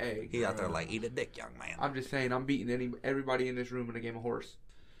 hey, he out there like, eat a dick, young man. I'm just saying, I'm beating everybody in this room in a game of horse.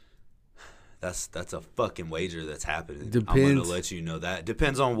 That's a fucking wager that's happening. I'm Depends. gonna let you know that.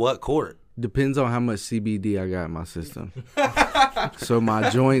 Depends on what court. Depends on how much CBD I got in my system. So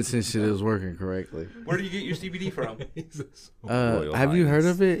my joints and shit is working correctly. Where do you get your CBD from? Royal Have you heard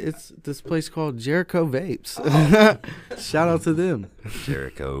Highness. of it? It's this place called Jericho Vapes. Shout out to them.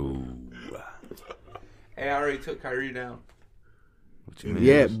 Jericho. Hey, I already took Kyrie down. What you mean?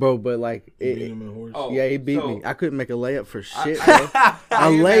 Yeah, bro, but like, Beat it, him in horse. Oh, yeah, he beat so- me. I couldn't make a layup for shit, I- bro. A I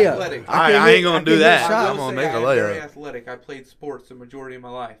am layup. athletic. I I couldn't ain't hit- gonna I do couldn't that. hit I shots. I'm will gonna say make a I am very layup. athletic. I played sports the majority of my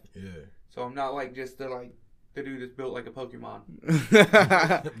life, Yeah. so I'm not like just the dude that's built like a Pokemon,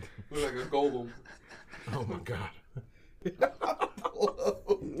 look like a golem. Oh my god.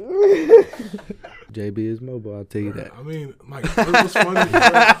 JB is mobile, I'll tell you that. I mean, like, what's funny?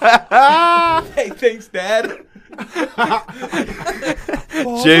 bro, Hey, thanks, Dad.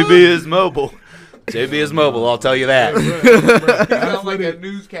 JB is mobile. JB is mobile. I'll tell you that. You sound like a athletic,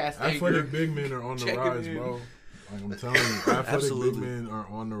 newscast anchor. athletic big men are on the Checking rise, in. bro. Like I'm telling you, athletic Absolutely. big men are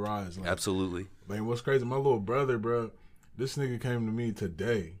on the rise. Like, Absolutely. man, what's crazy? My little brother, bro. This nigga came to me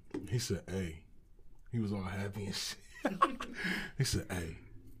today. He said, "Hey," he was all happy and shit. He said, "Hey,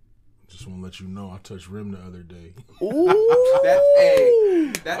 just want to let you know I touched rim the other day."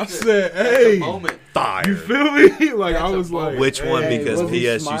 That's I a, said, that's "Hey." a moment. Fire. You feel me? Like That's I a was like, Which one? Hey, Because was he PS,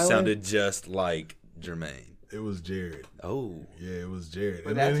 you smiling? sounded just like Jermaine. It was Jared. Oh. Yeah, it was Jared.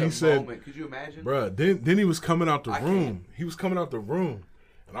 But And that's then he a said, moment. Could you imagine? "Bruh," then he was coming out the I room. can't. He was coming out the room,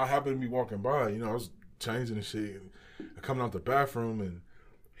 and I happened to be walking by. You know, I was changing and shit, and coming out the bathroom, and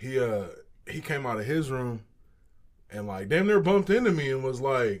he came out of his room, and like damn near bumped into me and was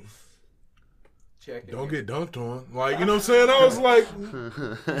like, Check it. "Don't get dunked on." Like, you know what I'm saying? I was like,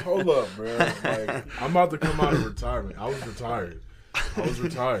 "Hold up, bro. Like, I'm about to come out of retirement. I was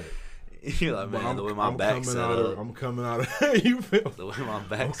retired. You're like, But man, the way my back's set up. I'm coming out of you feel The way my I'm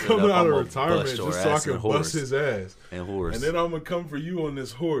back's set coming up, out I'm of gonna retirement bust your just so I ass can and bust horse. his ass. And horse. And then I'm gonna come for you on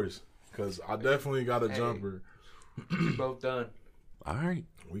this horse, cause I definitely got a Hey. jumper. You're both done. All right.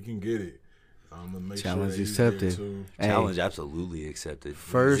 We can get it. I'm gonna make Challenge sure that he's there, accepted. too. Hey, Challenge absolutely accepted.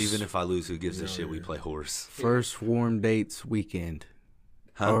 First- Even if I lose, who gives a Yeah, shit? We yeah. play horse. first warm dates weekend.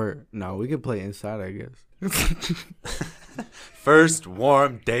 Huh? Or, no, we could play inside, I guess. First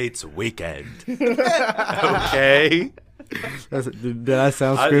warm dates weekend. Okay. Did that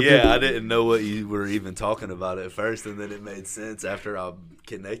sound I scripted? didn't know what you were even talking about at first, and then it made sense after I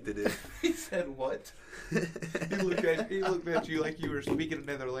connected it. He said what? He looked at you like you were speaking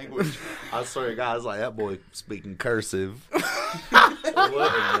another language. I swear to God, I was like, that boy speaking cursive. What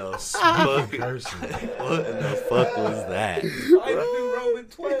in the fuck? What in the fuck was that? I knew Roman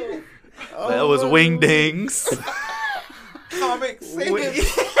 12. That was wingdings. Comic Sans.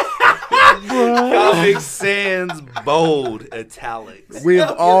 Comic Sans bold italics. We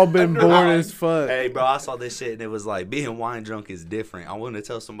have all been bored as fuck. Hey, bro, I saw this shit and it was like being wine drunk is different. I want to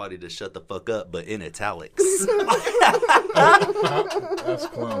tell somebody to shut the fuck up, but in italics. That's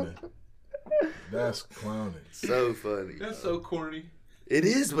clowning. That's clowning. So funny. That's so corny. It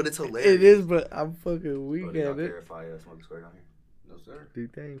is, but it's hilarious. It is, but I'm fucking weak at it. If I smoke a square down here? No, sir. Do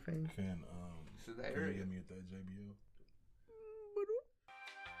thing, fam. Can This is the can you area. get me at that JBL?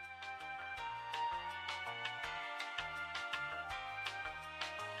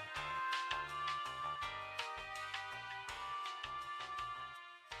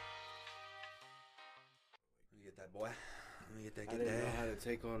 Let me get that, boy. Let me get that. I Get didn't know that. how to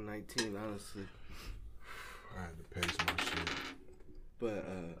take on 19, honestly. I had to pace my shit. But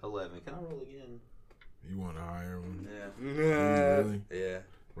 11. Can I roll again? You want a higher one? Yeah. Really? Yeah.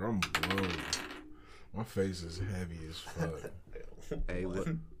 Bro, I'm low. My face is heavy as fuck. hey, what?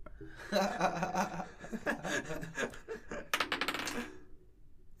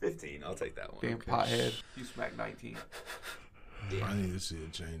 15. I'll take that one. Damn pothead. You smacked 19. I need to see a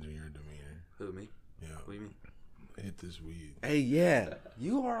change in your demeanor. Who, me? Yeah, What do you mean? hit this weed. Hey, yeah,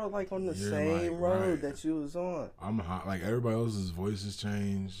 you are like on the You're same like, road right. that you was on. I'm hot. Like everybody else's voices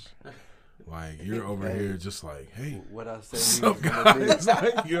changed. Like you're over Hey. here just like, hey, What I said, what's you up, was gonna be. guys?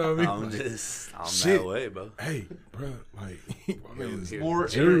 Like, you know what I mean? I'm Shit. that way, bro. Hey, bro, like, my man is here. More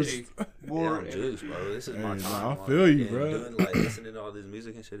juiced. energy. Yeah, More I'm energy. juiced, bro. This is my Hey, time. nah, I feel you, And bro. Doing, like, listening to all this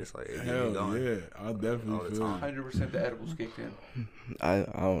music and shit, it's like, it get me Hell going. yeah, I definitely All the feel time. you. 100% the edibles kicked in. I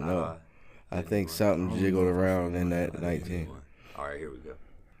don't know. I think something jiggled around in that 19. All right, here we go.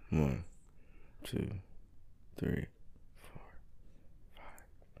 1, 2, 3, 4, 5,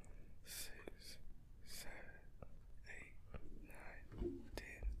 6, 7, 8, 9, 10,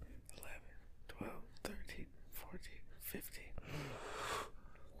 11, 12, 13, 14, 15.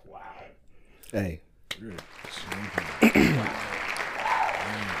 Wow. Hey, You're a champion.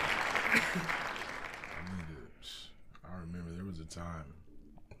 I remember there was a time.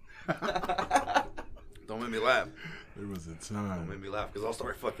 Don't make me laugh. There was a Don't time. make me laugh because I'll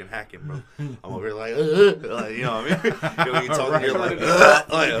start fucking hacking, bro. I'm over here like you know what I mean? And when you talk, you're like,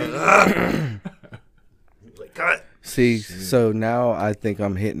 cut. see, so now I think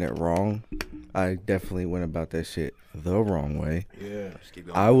I'm hitting it wrong. I definitely went about that shit the wrong way. Yeah. Just keep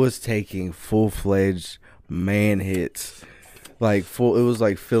going. I was taking full-fledged man hits. Like full, it was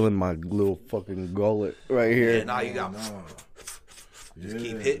like filling my little fucking gullet right here. Yeah, now you got No. just Yeah.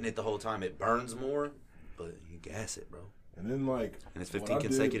 keep hitting it the whole time. It burns more, but you gas it, bro. And then like And it's what 15 I did,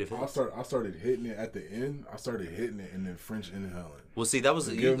 consecutive I hits. started hitting it at the end. I started hitting it and then French inhaling. Well, see, that was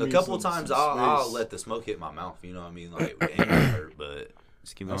Give a me couple some times. space. I'll let the smoke hit my mouth. You know what I mean? Like, it ain't gonna hurt, but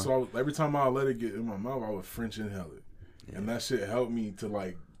just keep going. That's why every time I let it get in my mouth, I would French inhale it, and that shit helped me to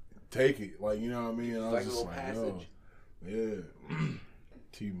like take it. Like you know what I mean? And I Like was a just little like, passage. yo, yeah,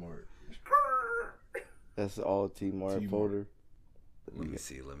 T-Mart. That's all T-Mart T-Mart. folder. Let me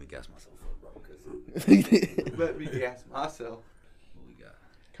see. Let me gas myself up, bro. Because Let me gas myself. what we got?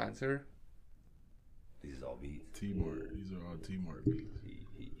 Kind sir. These is all beats. T-Mart. These are all T-Mart beats,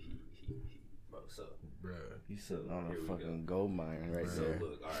 Bro, so bruh. You sitting on Here a we fucking gold mine right So there.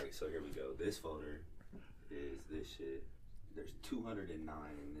 look, all right. So here we go. This folder is this shit. There's 209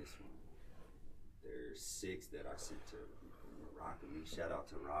 in this one. There's 6 that I sent to Rock and me. Shout out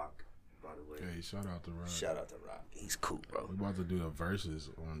to Rock, by the way. Hey, shout out to Rock. Shout out to Rock. He's cool, bro. We about to do a versus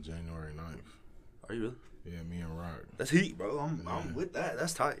on January 9th. Are you really? Yeah, me and Rock. That's heat, bro. I'm with that.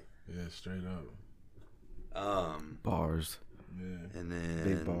 That's tight. Yeah, straight up. Bars, Yeah, And then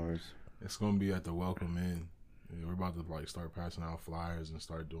big bars. it's gonna be at the Welcome Inn. Yeah, we're about to like start passing out flyers and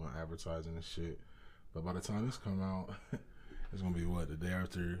start doing advertising and shit. But by the time this come out, it's gonna be what, the day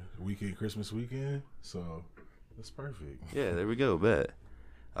after weekend, Christmas weekend. So it's perfect. Yeah, there we go. Bet.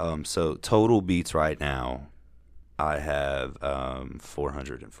 So total beats right now, I have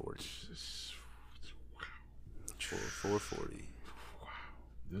 440. 440.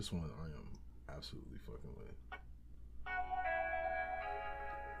 This one I am absolutely fucking with.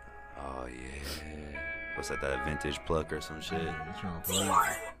 Oh yeah. What's that vintage pluck or some shit? Yeah, you trying to play?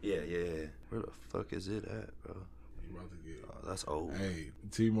 Yeah. Where the fuck is it at, bro? You about to get? Oh, that's old. Hey,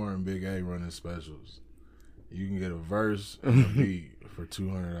 T-Mart and Big A running specials. You can get a verse and a beat for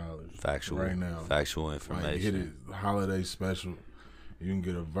 $200. Factual. right now. Factual Like, information. hit it holiday special. You can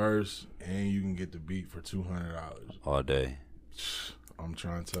get a verse and you can get the beat for $200. All day. I'm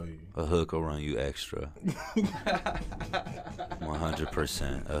trying to tell you. A hook will run you extra.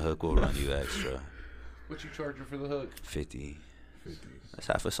 100%. A hook will run you extra. What you charging for the hook? 50. That's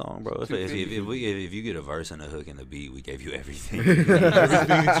half a song, bro. If you get a verse and a hook and a beat, we gave you everything. Everything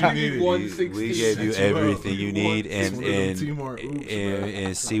that you needed. We gave you everything you need, and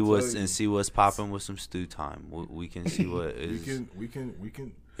see what's popping with some stew time. We can see what is. We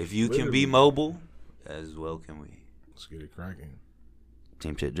can. If you can be mobile, as well can we. Let's get it cracking.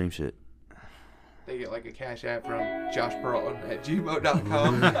 Dream shit. They get like a cash app from Josh Broughton at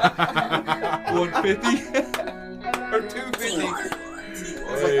gmail.com. 150 or 250. I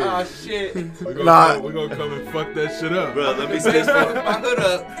was like, oh shit. We're gonna come and fuck that shit up. Bro, let me spit My hood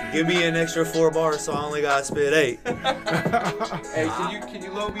up. Give me an extra 4 bars so I only gotta spit 8. Hey, can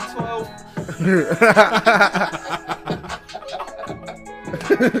you loan me 12?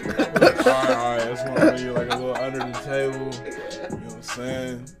 Alright, that's one of you like a little under the table. You know what I'm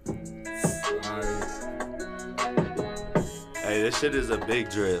saying? Alright. Hey, this shit is a big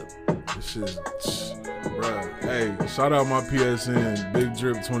drip. This shit, bruh. Hey, shout out my PSN, Big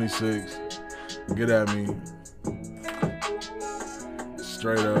Drip 26. Get at me.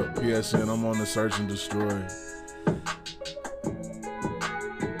 Straight up, PSN. I'm on the search and destroy.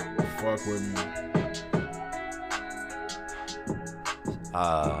 Fuck with me.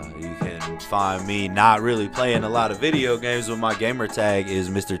 You can find me not really playing a lot of video games, but my gamer tag is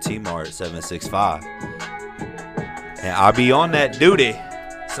Mr. Tmart765. And I'll be on that duty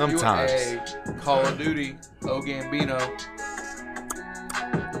sometimes. You Call of Duty, O Gambino.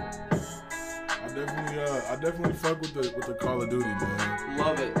 I definitely fuck with the Call of Duty, man.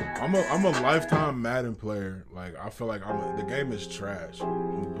 Love it. I'm a lifetime Madden player. Like I feel like the game is trash,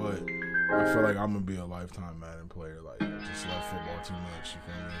 but I feel like I'm gonna be a lifetime Madden player. Like I just love football too much. You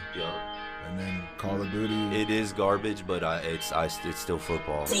feel me? Yo, And then Call of Duty. it is garbage, but it's still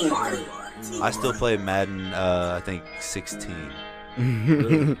football. I still play Madden. I think 16.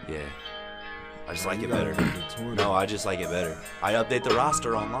 Really? Yeah. I just Man, like you it gotta better. get the 20. No, I just like it better. I update the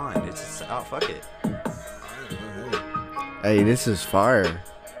roster online. It's oh, fuck it. Hey, this is fire.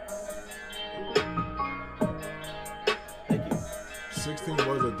 Thank you. 16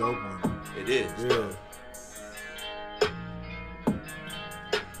 was a dope one. It is. Yeah.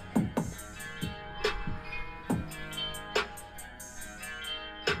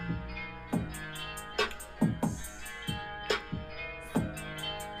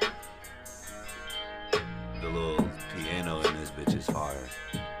 The little piano in this bitch is fire.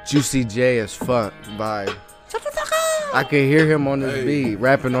 Juicy J as fuck vibe. Shut the fuck up! I can hear him on this Hey. beat,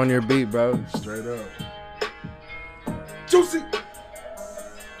 rapping on your beat, bro. Straight up. Juicy.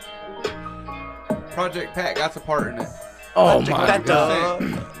 Project Pat got a part in it. Oh my god.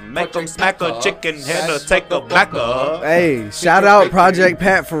 God. Make them smack a chicken head or take a back up. Hey, shout out Project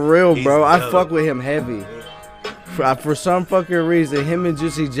Pat for real, He's bro. I dope. fuck with him heavy. For some fucking reason, him and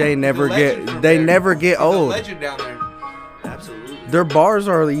Juicy J never never get He's a old. legend down there. Absolutely. Their bars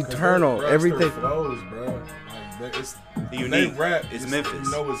are eternal. Bruh, Everything. Their flows, bro. Like, it's Unique. They rap. It's it's Memphis.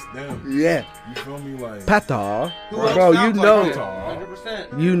 You know it's them. Yeah, You feel me? Like Pata. Who else Bro, you sounds know, like that?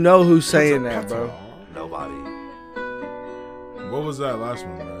 100%. you know who's saying that, What's a bro. pata? Nobody. What was that last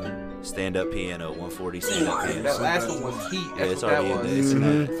one, bro? Stand up piano, 140 stand up piano. That last one was heat. Yeah, That's it's what that already in was.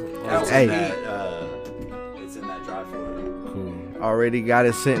 there. It's in that. That was Hey. heat. It's in that drive for you. Cool. Already got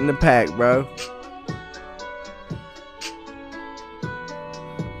it sent in the pack, bro.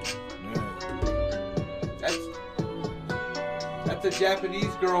 Man. That's a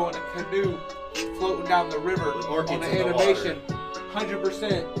Japanese girl in a canoe floating down the river orchids on the in the animation.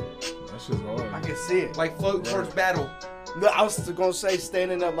 100%. That shit's hard. can see it. Like floating towards battle. I was gonna say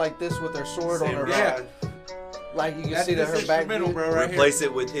standing up like this with her sword on her Yeah. back. Like you can That's see that this her back instrumental, view. bro, right here. Replace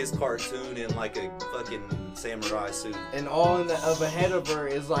it with his cartoon in like a fucking samurai suit. And all in the of ahead of her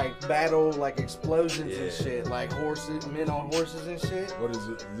is like battle, like explosions and Yeah. shit, like horses, men on horses and shit. What is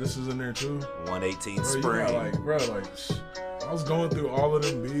it? This is in there too. 118 Bro, you spring. got, I was going through all of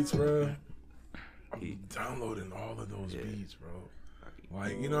them beats, bro. I'm He- downloading all of those Yeah. beats, bro.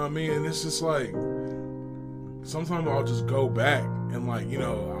 Like, you know what I mean? And it's just like, sometimes I'll just go back and like, you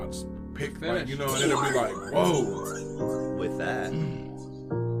know, I'll just pick, like, you know, and it'll be like, whoa. With that,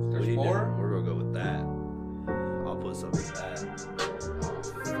 There's we more? did- we're gonna go with that. I'll put some of that.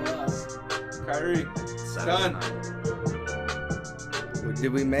 Kyrie, Saturday Done. night.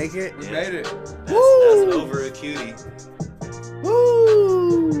 Did we make it? we Yeah. made it. That's Woo! over a cutie.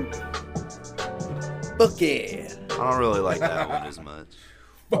 Woo! Fuck yeah! I don't really like that one as much.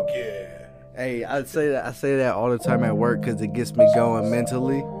 Fuck yeah. Hey, I say that all the time at work because it gets me going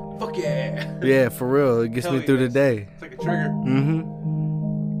mentally. Fuck yeah. Yeah, for real, it gets Hell me through the yes. day. It's like a trigger. Mm-hmm.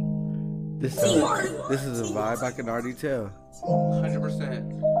 This is a vibe I can already tell.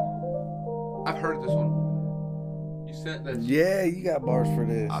 100%. I've heard this one. You sent that. Yeah, you got bars for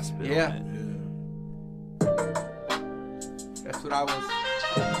this. I spit Yeah. on it. That's what I was.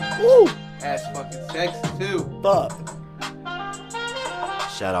 Woo! Ass fucking sexy too. Fuck.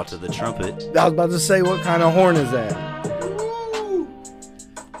 Shout out to the trumpet. I was about to say, what kind of horn is that?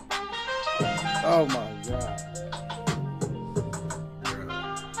 Oh my god.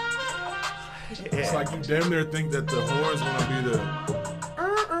 It's like you damn near think that the horn's gonna be the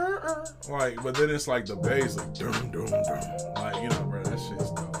like, but then it's like the bass, like dum dum dum. Like, you know, bro, that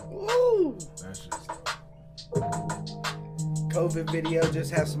shit's dope. Woo! That shit's dope. COVID video,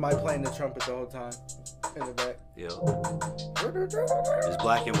 just have somebody playing the trumpet the whole time in the back. Yo. It's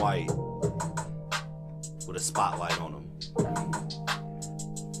black and white with a spotlight on them.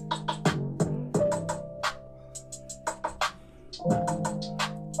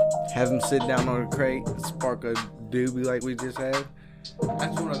 Have them sit down on a crate, spark a doobie like we just had.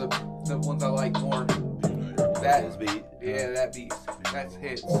 That's one of the ones I like more. That That beat. yeah, that beat. That's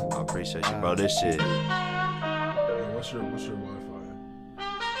hits. I appreciate you, bro. This shit. Yeah, what's your Wi-Fi?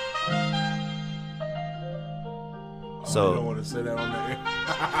 So- you don't want to say that on the air.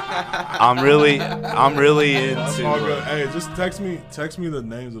 I'm really That's into. all good. Hey, just text me the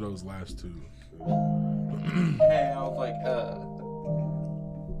names of those last two. Man, I was like,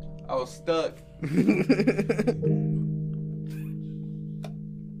 I was stuck.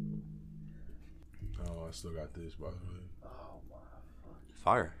 Oh, I still got this, by the way.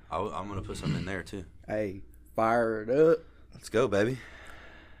 Fire. I'm gonna put some in there too. Hey, fire it up. Let's go, baby.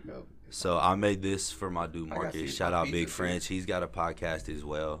 Go. So I made this for my dude I gotta Marcus. see Shout my out pizza Big too. French. He's got a podcast as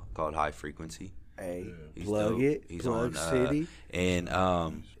well called High Frequency. Hey, He's plug dope. it. He's Plug on, City.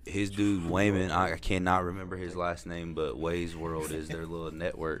 And his dude Wayman, I cannot remember his last name, but Ways World is their little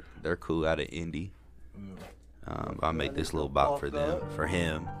network. They're cool out of Indy. I made this little bop for them, for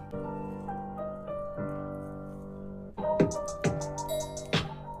him.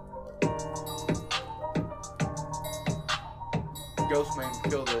 Ghostman,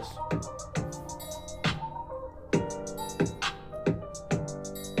 kill this.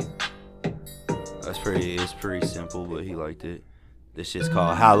 It's pretty simple, but he liked it. This shit's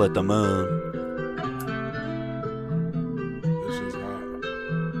called Howl at the Moon. This is hot.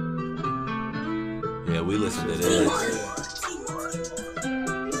 Yeah, we listen to this. It's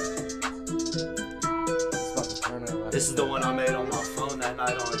about to turn out like This is the one I made on my phone that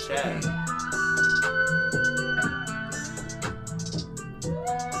night on chat.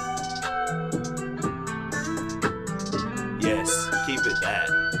 Yes, keep it that.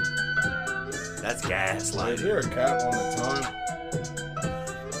 That's gas, Is like. there a cap on the time?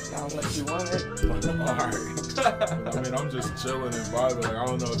 now unless you want it. Alright. I mean, I'm just chilling and vibing. Like, I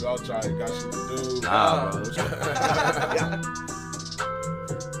don't know if y'all got shit to do. Nah, bro.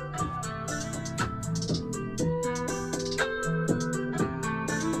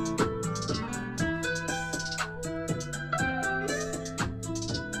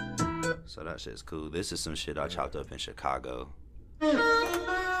 So that shit's cool. This is some shit I chopped up in Chicago. Bro,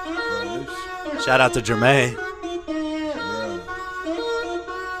 this- Shout out to Jermaine. yeah.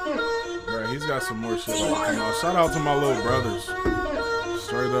 Bro, he's got some more shit like come out. Shout out to my little brothers.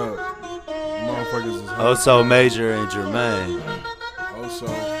 Straight up. Motherfuckers is Oso Major and Jermaine. Also,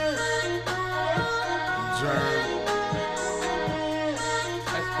 Germ.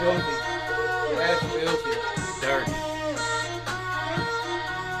 That's filthy. That's filthy. Dirty.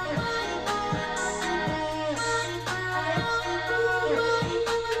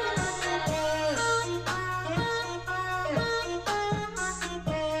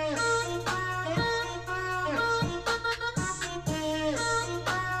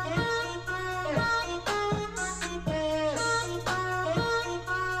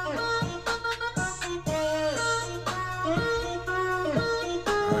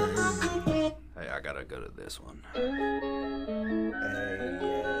 Hey, I gotta go to this one. Hey,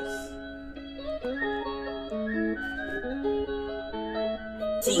 yes.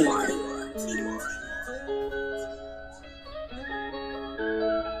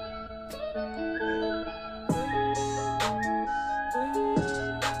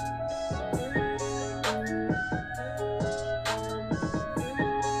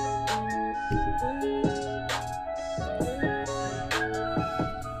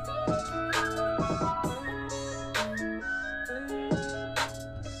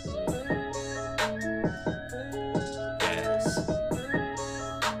 Gas.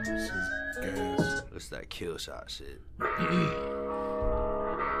 This is gas. It's that kill shot shit. This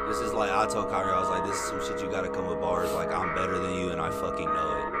is like, I told Kyrie, I was like, this is some shit you gotta come with bars. Like, I'm better than you and I fucking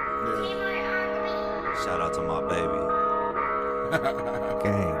know Yeah. it. Shout out to my baby.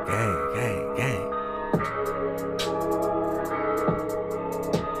 Gang, gang, gang, gang.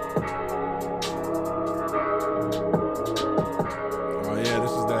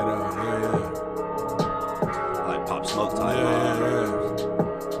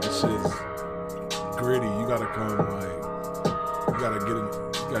 become like you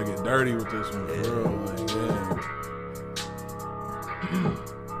gotta get dirty with this one for real. Like, yeah.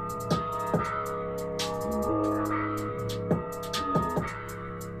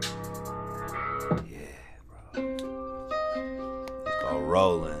 Yeah, bro. It's called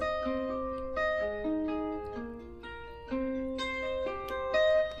Rolling.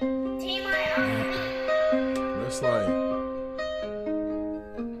 It's like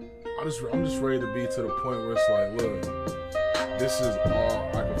I'm just ready to be to the point where it's like, look, this is all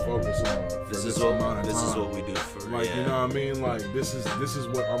I can focus on for this amount of time. This is what we do for like, you know what I mean? Like this is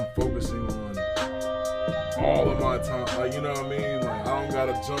what I'm focusing on all of my time. Like, you know what I mean? Like I don't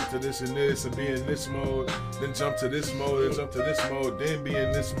gotta jump to this and be in this mode, then jump to this mode, then jump to this mode, then be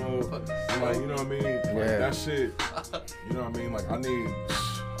in this mode. And like, you know what I mean? Like that shit. You know what I mean? Like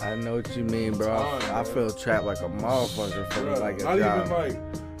I know what you mean, bro. I feel trapped like a motherfucker for like a not job. even like, I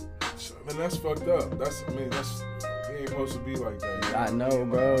mean, that's fucked up. That's he ain't supposed to be like that. I know,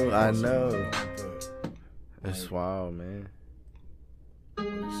 bro. I know. It's wild, man.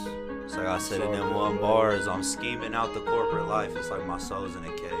 It's like I said in them one bars, I'm scheming out the corporate life. It's like my soul's in a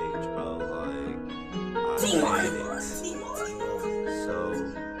cage, bro. Like, I hate it so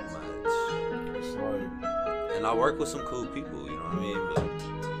much. It's like, and I work with some cool people, you know what I mean? But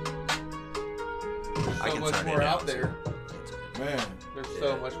I So can much turn more it out there. man, There's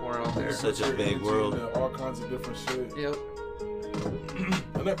so much more out there. Such a big world. All kinds of different shit. Yep.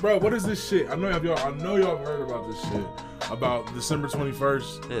 And that, bro, what is this shit? I know y'all have heard about this shit about December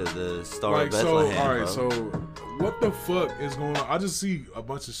 21st. Yeah, the Star Like, of Bethlehem. so, all right, bro. so what the fuck is going on? I just see a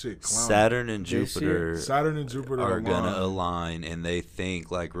bunch of shit. Clowning. Saturn and Jupiter are gonna align, and they think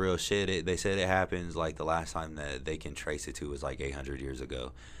like real shit. They said it happens like the last time that they can trace it to was like 800 years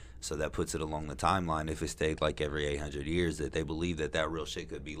ago. So that puts it along the timeline. If it stayed like every 800 years, that they believe that real shit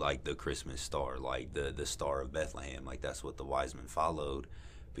could be like the Christmas star, like the Star of Bethlehem. Like that's what the wise men followed,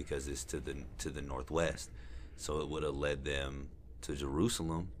 because it's to the northwest. So it would have led them to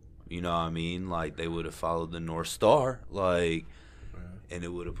Jerusalem. You know what I mean? Like they would have followed the North Star, like, and it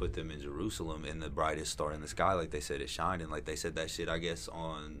would have put them in Jerusalem, and the brightest star in the sky, like they said, it shined. And like they said that shit, I guess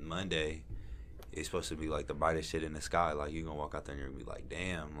on Monday. It's supposed to be like the brightest shit in the sky. Like you're gonna walk out there and you're gonna be like,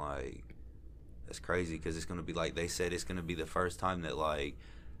 damn, like that's crazy, because it's gonna be like they said it's gonna be the first time that like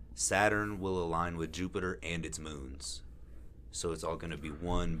Saturn will align with Jupiter and its moons. So it's all gonna be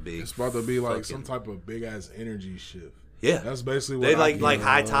one big. It's about to be like some type of big ass energy shift. Yeah, that's basically what they like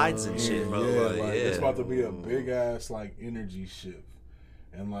high tides and shit, bro. Yeah, like, it's about to be a big ass like energy shift.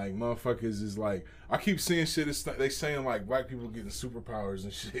 And like motherfuckers is like, I keep seeing shit. They saying like black people getting superpowers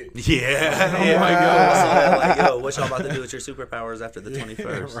and shit. Yeah, I'm yeah. Like, yo, what y'all about to do with your superpowers after the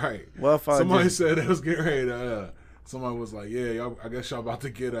 21st? Right. Well, if somebody said it was getting ready to. Somebody was like, yeah, y'all, I guess y'all about to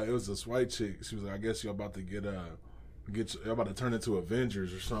get. It was this white chick. She was like, I guess y'all about to y'all about to turn into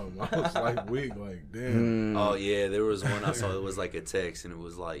Avengers or something. I was like, weak, like damn. Oh yeah, there was one I saw. It was like a text, and it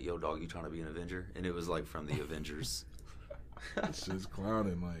was like, yo, dog, you trying to be an Avenger? And it was like from the Avengers. It's just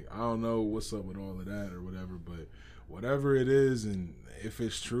clowning. Like, I don't know what's up with all of that or whatever, but whatever it is, and if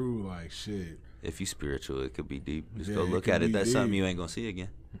it's true, like shit. If you spiritual, it could be deep. Just go it look could at it. be That's deep. something you ain't gonna see again.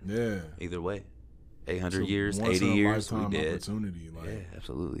 Yeah. Either way, 800 It's a years, once 80 in a years, we lifetime dead. opportunity. Like, Yeah,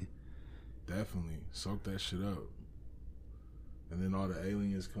 absolutely. definitely soak that shit up. And then all the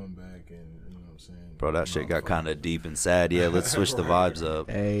aliens come back, and you know what I'm saying. Bro, that shit got kind of deep and sad. Yeah, let's switch the Right. vibes up.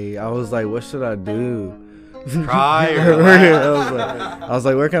 Hey, I was like, what should I do? Cry or I was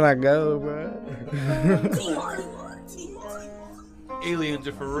like, where can I go, bro? Aliens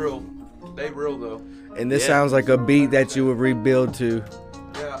are for real. They real though. And this Yeah. sounds like a beat that you would rebuild to.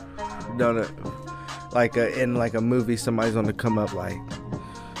 Yeah. Don't it? Like in like a movie, somebody's gonna come up like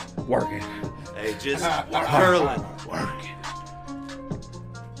working. Hey, just curling. Working.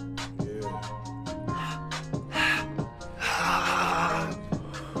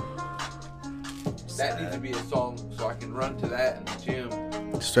 That needs to be a song so I can run to that in the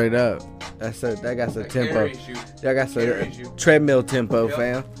gym. Straight up. That got some That tempo. carries you. That got some Carries you. treadmill tempo, Yep.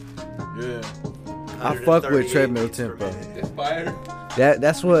 fam. Yeah. I fuck with 138 treadmill beats per tempo. minute. It's fire.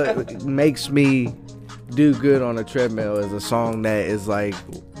 That's what makes me do good on a treadmill, is a song that is like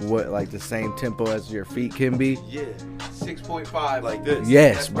the same tempo as your feet can be. Yeah, 6.5. like this.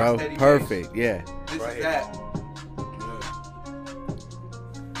 Yes, That's my bro. steady Perfect. Yeah. This Right. is that.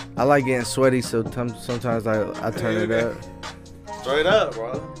 I like getting sweaty, so sometimes I turn it up. Straight up,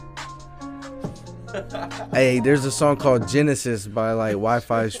 bro. Hey, there's a song called Genesis by like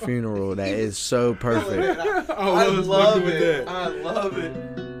Wi-Fi's Funeral that is so perfect. I was love fucking with it. that. I love it.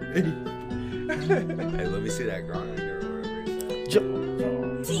 Hey, let me see that grind or whatever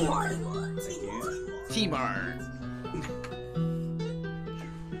it's at. Kmart.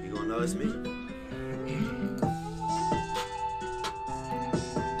 You gonna know it's me?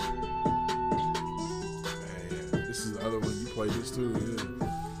 Man, this is the other one. You played this too, yeah.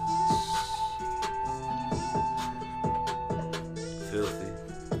 Filthy.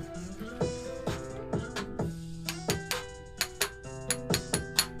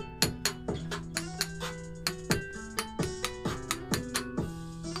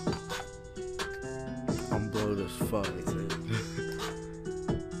 I'm blowed as fuck.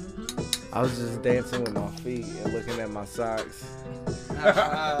 I was just dancing with my feet and looking at my socks.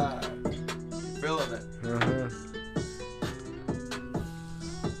 Feeling it. Uh-huh.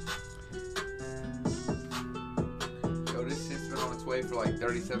 Yo, this shit's been on its way for like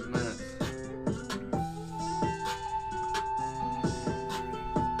 37 minutes.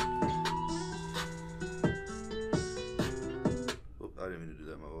 Oop, I didn't mean to do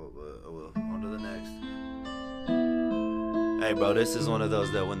that, my fault, but oh well. On to the next. Hey, bro, this is one of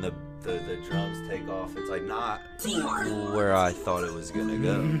those that when the drums take off, it's like not where I thought it was gonna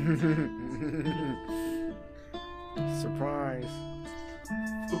go. Surprise.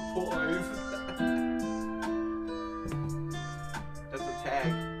 Boys. That's a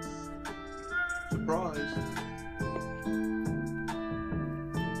tag. Surprise.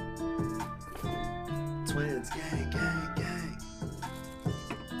 Twins, gang, gang, gang.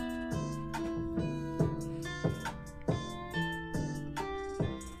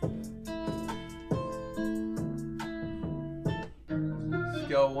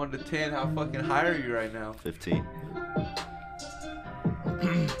 Scale 1 to 10, how fucking high are you right now? 15.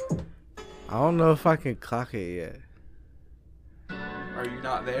 I don't know if I can clock it yet. Are you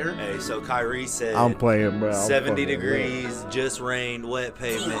not there? Hey, so Kyrie said I'm playing, bro. I'm 70 fucking degrees, just rained, wet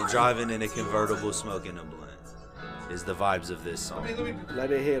pavement, driving in a convertible, smoking a blunt is the vibes of this song. Let me. Let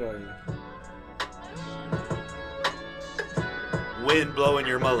it hit on you. Wind blowing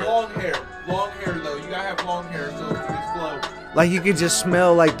your mullet. Long hair though. You gotta have long hair so it can flow. Like you could just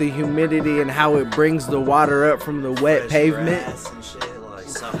smell like the humidity and how it brings the water up from the wet Fresh pavement. grass and shit, like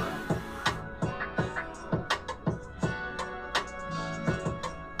summer.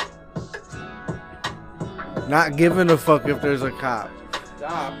 Not giving a fuck if there's a cop.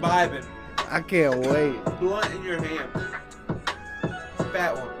 Stop vibing. I can't wait. Blunt in your hand.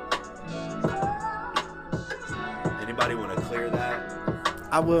 Fat one. Anybody want to clear that?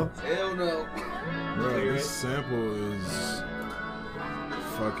 I will. Hell no. Bro, Clear this it. sample is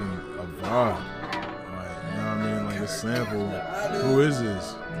fucking a vibe. Like, you know what I mean? Like, this sample, who is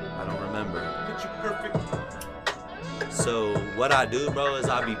this? I don't remember. Picture perfect. So what I do, bro, is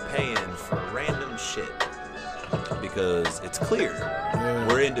I be paying for random shit because it's clear. Yeah.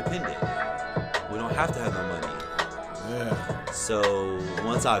 We're independent. We don't have to have no money. Yeah, So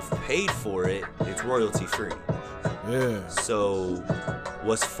once I've paid for it, it's royalty free. yeah. So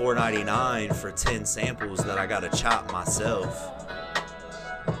what's $4.99 for 10 samples that I gotta chop myself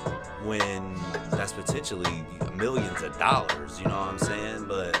when that's potentially millions of dollars, you know what I'm saying?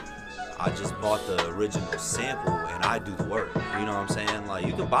 But I just bought the original sample and I do the work, you know what I'm saying? Like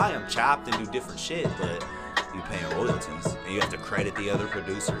you can buy them chopped and do different shit, but you paying royalties and you have to credit the other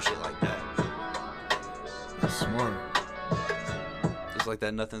producer, shit like that. That's smart. Just like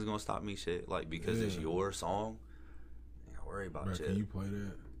that, nothing's gonna stop me, shit. Like because it's Yeah. your song, you don't worry about Bro, shit. can you play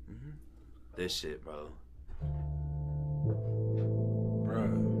that? This shit, bro.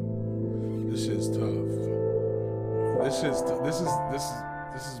 Bro, this shit's tough.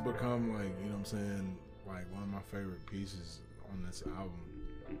 This has become like, you know what I'm saying, like one of my favorite pieces on this album.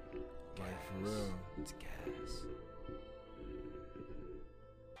 Like for real. It's gas.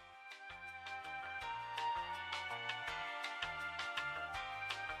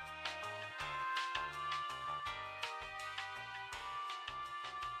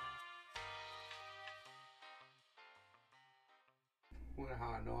 Wonder how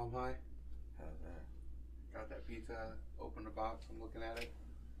I know I'm high? How's that? Got that pizza, open the box, I'm looking at it.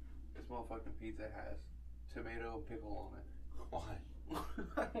 This motherfucking pizza has tomato and pickle on it. Why?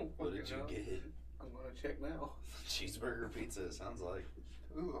 I don't What did fucking you know. get? I'm gonna check now. Cheeseburger pizza, it sounds like.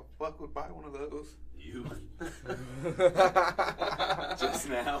 Who the fuck would buy one of those? You. Just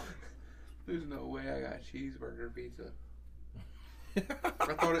now. There's no way I got cheeseburger pizza.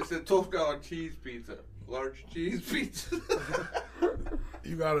 I thought it said $12 cheese pizza. Large cheese pizza.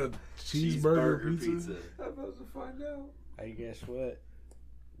 You got a cheeseburger pizza? I'm about to find out. Hey, guess what?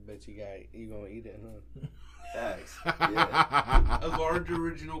 Bet you gonna eat it, huh? Thanks. Yeah. A large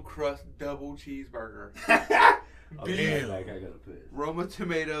original crust double cheeseburger. Damn. Like I gotta piss. Roma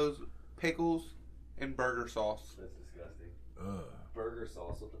tomatoes, pickles, and burger sauce. That's disgusting. Ugh. Burger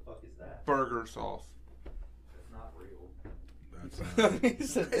sauce, what the fuck is that? Burger sauce. not real. That's He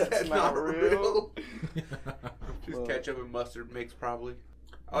said That's not real. Just Well- ketchup and mustard mix, probably.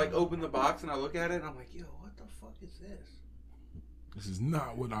 I like open the box and I look at it and I'm like, yo, what the fuck is this? This is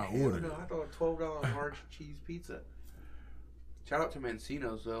not what I Hell ordered. no, I thought a $12 large cheese pizza. Shout out to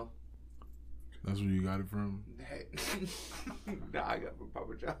Mancino's though. That's where you got it from. Hey. Nah, I got it from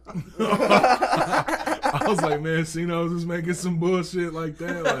Papa John. I was like, Mancino's is making some bullshit like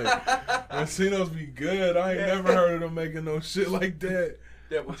that. Like, Mancino's be good. I ain't never heard of them making no shit like that.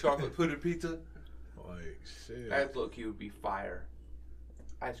 Devil chocolate pudding pizza. Like, shit. That look, he would be fire.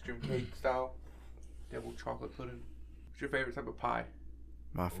 Ice cream cake style. Devil chocolate pudding. What's your favorite type of pie?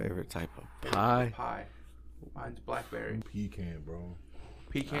 My favorite type of Favorite pie. Pie. Mine's blackberry. Pecan, bro.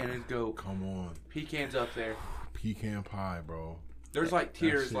 Pecan is goat. Come on. Pecan's up there. Pecan pie, bro. There's like That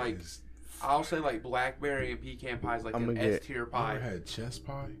tiers, shit like is- I'll say like blackberry and pecan pie is like I'm an gonna S tier You pie. ever had chest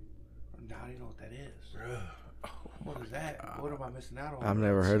pie? Nah, I don't know what that is. Bruh. What is that? What am I missing out on? I've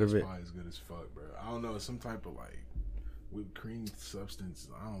never heard of Chest it. pie is good as fuck, bro. I don't know. It's some type of like whipped cream substance.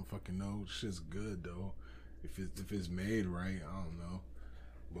 I don't fucking know. Shit's good though. If it's made right, I don't know.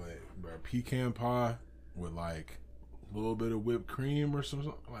 But bro, pecan pie with like a little bit of whipped cream or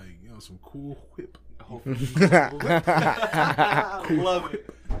something, like, you know, some cool whip. Love it.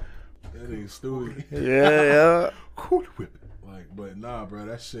 That ain't Stewie. Yeah. Cool whip. Like, but nah, bro,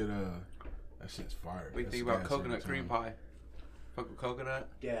 that shit's fire. What do you That's think about gas coconut every cream time. pie? Fuck with coconut?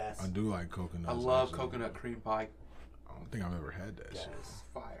 Gas. I do like coconut. I love coconut cream pie. I don't think I've ever had that shit.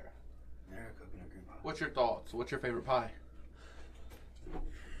 Fire. Yeah, coconut cream pie. What's your thoughts? What's your favorite pie?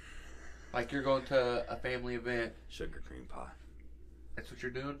 Like you're going to a family event. Sugar cream pie. That's what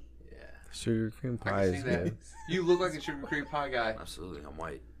you're doing? Yeah, Sugar cream I pie can is see that. good. You look like a sugar cream pie guy. absolutely. I'm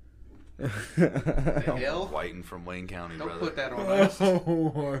white. The hell? Whiting from Wayne County, Don't brother. put that on us.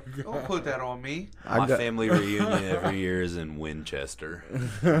 Oh my god. Don't put that on me. My I got- family reunion every year is in Winchester.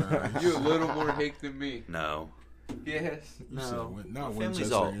 You're a little more hick than me. No. Yes. You said Not My Winchester,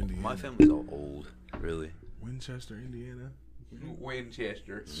 family's all Indiana. my family's all old, really. Winchester, Indiana.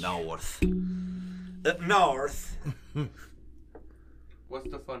 Winchester. North. Up north. What's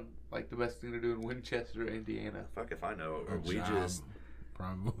the fun, like the best thing to do in Winchester, Indiana? Fuck if I know. A Or we job, just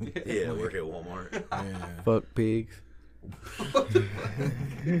probably. yeah work at Walmart. Yeah. Fuck pigs.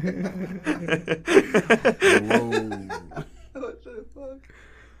 Whoa. What the fuck?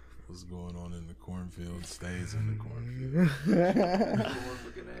 What's going on in the cornfield stays in the cornfield.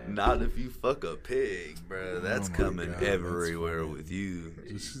 Not if you fuck a pig, bro. That's Oh my coming God, that's everywhere funny. with you.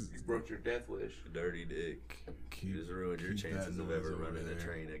 Just You broke your death wish. Dirty dick. keep, You just ruined your keep that chances of noise ever over running a there.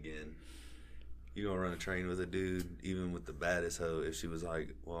 train again. You gonna run a train with a dude, even with the baddest hoe, if she was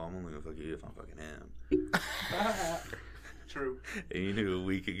like, well, I'm only gonna fuck you if I'm fucking him. True. And you knew a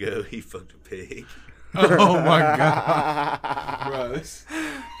week ago he fucked a pig. Oh my god, bro! This,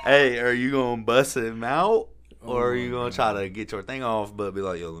 Hey, are you gonna bust him out? Or are Oh you my gonna try to get your thing off, but be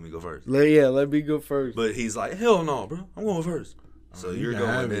like, yo, let me go first? Let me go first. But he's like, hell no, bro. I'm going first. So you you're can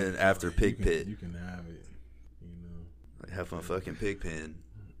have going it. in after You pig can- pit. You can have it. You know, Like, have fun fucking pig pen.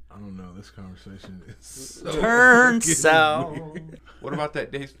 I don't know. This conversation is so Turn fucking south. weird. What about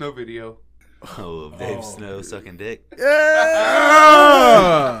that Dave Snow video? Oh, of Dave Oh. Snow sucking dick.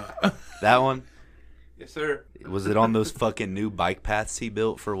 Ah! That one? Yes, sir. Was it on those fucking new bike paths he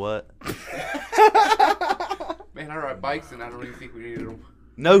built for what? Man, I ride bikes and I don't even think we needed them.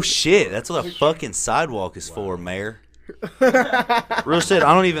 No shit. That's what a fucking sidewalk is for, Mayor. Real shit.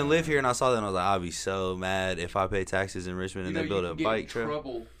 I don't even live here, and I saw that and I was like, I'd be so mad if I pay taxes in Richmond and You know, they build you a can get bike in trail.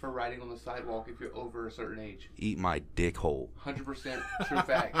 trouble for riding on the sidewalk if you're over a certain age. Eat my dick hole. 100% true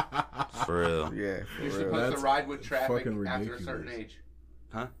fact. For real. Yeah, for You're real. supposed That's to ride with traffic fucking after a certain ridiculous. age.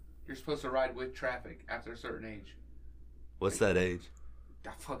 Huh? You're supposed to ride with traffic after a certain age. What's that age?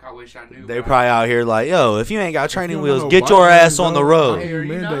 Ah, fuck, I wish I knew. They but probably out here like, yo, if you ain't got If training you don't wheels, have no get bike your lanes, ass on the though, road. How can Hey, are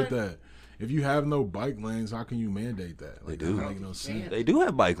you you mandate not? that? If you have no bike lanes, how can you mandate that? Like, They that do. don't make no sense. They do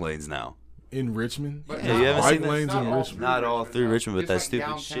have bike lanes now. In Richmond, But Yeah, you haven't bike seen that? lanes Not in all Richmond. Not all through though. Richmond, but Just that like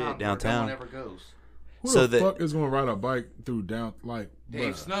stupid shit where downtown. No one ever goes. Who So the that- fuck is gonna ride a bike through down like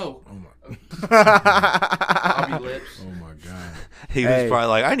Dave bruh. Snow. Oh my, Bobby Lips. oh my god. He was Hey. probably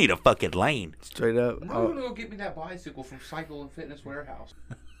like, I need a fucking lane. Straight up. I'm Oh, gonna go get me that bicycle from Cycle and Fitness Warehouse.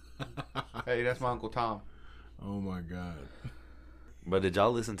 Hey, that's my Uncle Tom. Oh my god, But did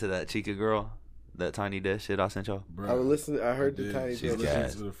y'all listen to that Chica girl? That Tiny Desk shit I sent y'all? bro. I listened. I heard the did. Tiny She's Desk.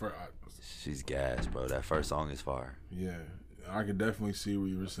 gas. To the She's gas, bro. That first song is fire. yeah, I could definitely see what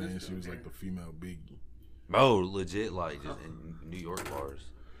you were saying. She was like the female Biggie. Bro, legit, like, just in New York bars.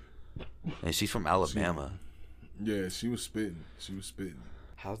 And she's from Alabama. Yeah, she was spitting. She was spitting.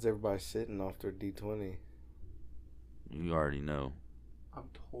 How's everybody sitting off their D20? You already know. I'm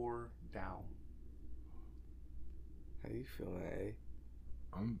tore down. How you feeling, eh?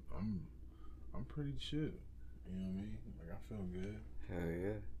 I'm pretty chill. You know what I mean? Like, I feel good. Hell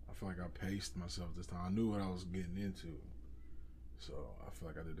yeah. I feel like I paced myself this time. I knew what I was getting into. So I feel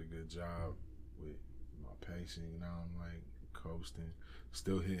like I did a good job with my pacing. Now I'm like coasting.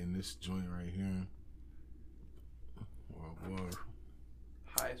 Still hitting this joint right here. Well.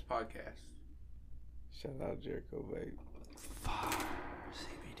 Highest podcast. Shout out Jericho, babe.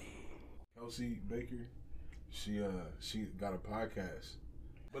 CBD. Kelsey Baker, she got a podcast.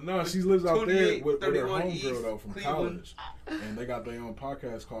 But no, she lives out there with her 31 homegirl East though from Cleveland. college, and they got their own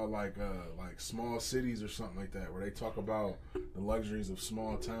podcast called like Small Cities or something like that, where they talk about the luxuries of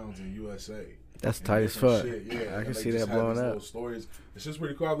small towns in USA. That's and tight as different fuck. shit. Yeah, I and can they see just that have blowing these up. little stories. It's just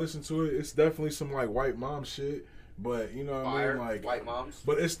pretty cool. I listen to it. It's definitely some like white mom shit, but you know what I Fire, mean, like white moms.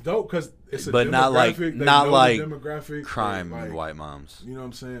 But it's dope because it's a But not like- demographic. They not know the like demographic, Crime like, white moms. You know what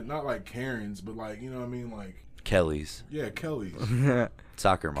I'm saying? Not like Karens, but like, you know what I mean? Like, Kelly's. yeah, Kelly's.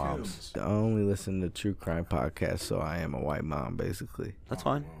 Soccer moms. Kims. I only listen to true crime podcasts, so I am a white mom, basically. That's Oh,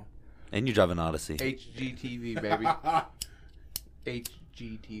 fine. well. And you drive an Odyssey. HGTV, baby.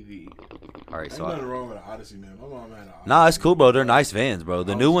 HGTV. All right, Ain't so nothing wrong with an Odyssey, man. My mom had an Odyssey. nah, it's cool, bro. They're nice vans, bro.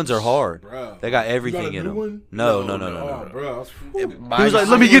 The new ones are hard. Bruh. They got You everything got a in new them. one? No. Oh, bro. He was like,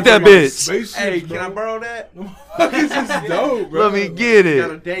 "Let me get that bitch. Hey, can I borrow that? This is dope, bro. Let me get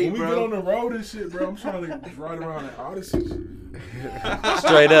Got a it." date, When we get bro. on the road and shit, bro, I'm trying to ride around in Odysseys.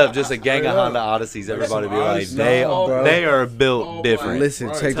 Straight up, just a gang Straight of up. Honda Odysseys. Like Everybody some be like, Odyssey. they No, bro. they are built Oh, different. Listen,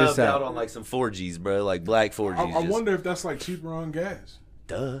 Right. check this Tubbed out out. on like some 4Gs, bro, like black 4Gs. I just, wonder if that's like cheaper on gas.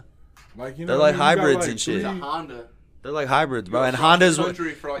 duh. Like, you They're know, like what I mean? You got, hybrids and shit. It's a three- Honda. They're like hybrids, bro. You'll And cross the Hondas,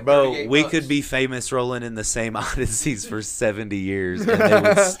 country for like bro, 38 we bucks. could be famous rolling in the same Odysseys for 70 years, and they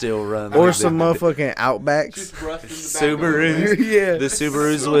would still run. Or like some the- motherfucking Outbacks. Just rust in the back. Subarus. Yeah. The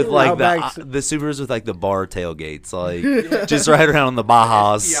Subarus with like Outbacks. the Subarus with like the bar tailgates, like just right around on the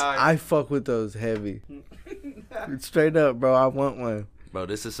Bajas. STI. I fuck with those heavy. Straight up, bro. I want one. Bro,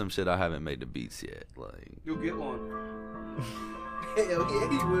 this is some shit I haven't made the beats yet. Like, You'll get one. Hell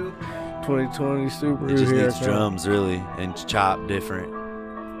yeah, you will. 2020 Subaru it just here. needs drums, really, and chop different.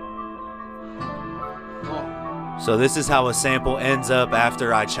 Oh, So this is how a sample ends up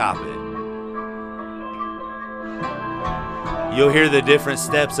after I chop it. You'll hear the different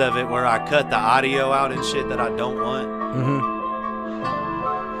steps of it where I cut the audio out and shit that I don't want. Mm-hmm.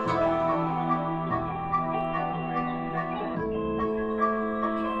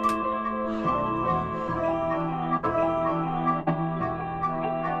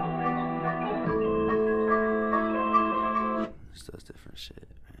 Just does different shit.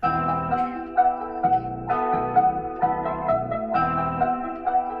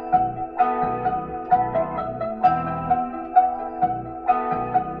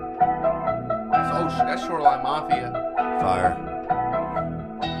 that's Shoreline Mafia. Fire.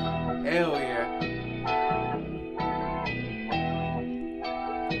 Hell yeah.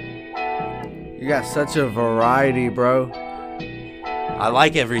 You got such a variety, bro. I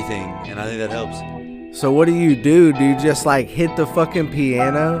like everything, and I think that helps. So what do? Do you just like hit the fucking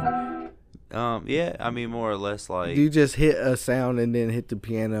piano? Yeah, I mean more or less like. Do you just hit a sound and then hit the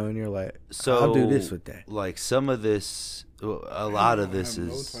piano and you're like, So I'll do this with that? Like some of this, a lot of this I have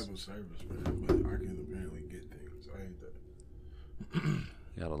is. no type of service, man, but I can apparently get things. I hate that.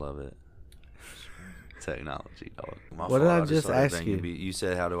 You gotta love it. Technology, dog. My What did fault, I just started ask thinking you? You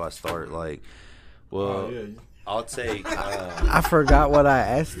said, how do I start? Like, well, Oh, yeah. I'll take. I forgot what I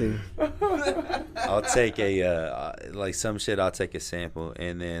asked him. I'll take a like some shit. I'll take a sample,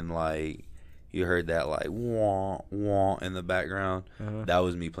 and then like you heard that like wah wah in the background. Uh-huh. That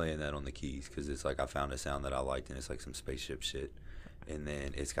was me playing that on the keys because it's like I found a sound that I liked, and it's like some spaceship shit. And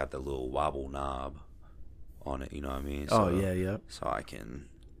then it's got the little wobble knob on it. You know what I mean? Oh yeah, yep. So I can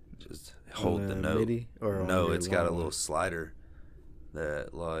just hold On the the note. MIDI or on No, your it's got a long little one? slider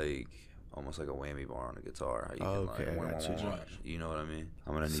that like almost like a whammy bar on a guitar. How you Oh, can okay, I like, got you. you know what I mean?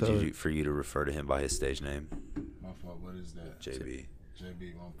 I'm gonna need So- you for you to refer to him by his stage name, My fault. What is that? JB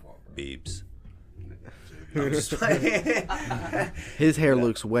JB, my fault, bro. Beebs. His hair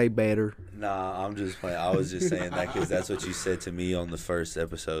looks way better. Nah, I'm just playing. I was just saying that because that's what you said to me on the first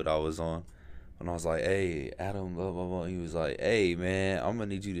episode I was on. When I was like, hey, Adam, blah, blah, blah. He was like, hey, man, I'm going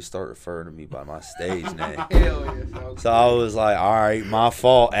to need you to start referring to me by my stage name. Hell yeah. Sounds So I was like, all right, my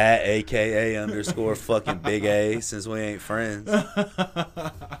fault at AKA _ fucking Big A since we ain't friends.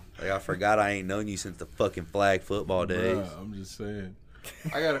 Like, I forgot I ain't known you since the fucking flag football days. Bruh, I'm just saying.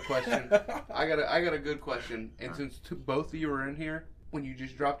 I got a question. I got a good question. And since both of you were in here, when you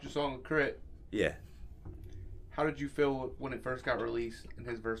just dropped your song with Crit, Yeah. How did you feel when it first got released and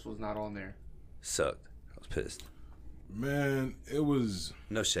his verse was not on there? Sucked. I was pissed. Man, it was.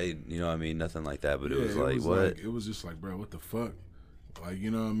 No shade, you know what I mean? Nothing like that, but Yeah, it was like, what? it was just like, bro, what the fuck? Like, you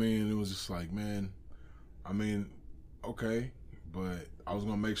know what I mean? It was just like, man, I mean, okay, but I was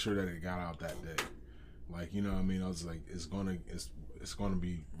gonna make sure that it got out that day. Like, you know what I mean? I was like, it's gonna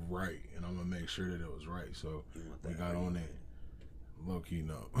be right, and I'm gonna make sure that it was right. So we got on it. Low key,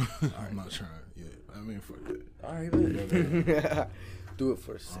 no. I'm not trying. Yeah, I mean, fuck that. All right, man. Do it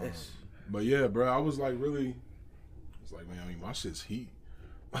for sis. But yeah, bro, I was like really. It's like, man, I mean, my shit's heat.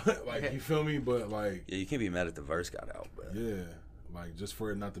 Like, you feel me? But like, Yeah, you can't be mad at the verse got out, but yeah, like just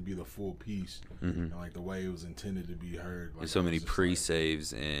for it not to be the full piece, and like the way it was intended to be heard. Like, there's so I many was just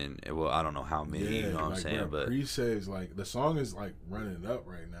pre-saves and, well, I don't know how many, Like, you know what I'm saying, bro, but pre-saves, like the song is like running up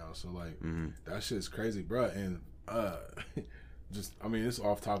right now, so like that shit's crazy, bro. And just, I mean, it's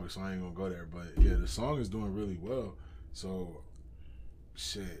off topic, so I ain't gonna go there, but yeah, the song is doing really well. So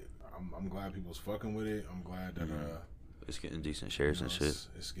shit, I'm glad people's fucking with it. I'm glad that it's getting decent shares and shit.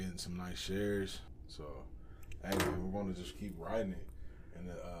 It's getting some nice shares. So, hey man, we're gonna just keep riding it. And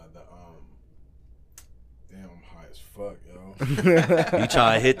damn, I'm high as fuck, yo. You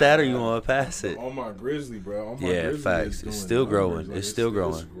trying to hit that or you want to pass it? On my Grizzly, bro. On my Yeah, Grizzly, facts. it's It's doing still numbers. growing. Like, It's still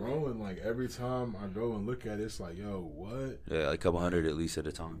growing. It's growing. Like every time I go and look at it, it's like, yo, what? Yeah, like a couple hundred at least at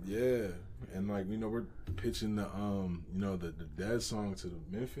a time. Yeah, and like, you know, we're pitching the you know, the Dead song to the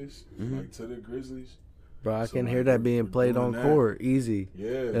Memphis, like to the Grizzlies. Bro, I So, can like, hear that we're being played doing on that. court. Easy.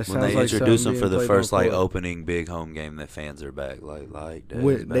 Yeah, That When sounds they like introduce something him for being the played on first like court. opening big home game, the fans are back. Like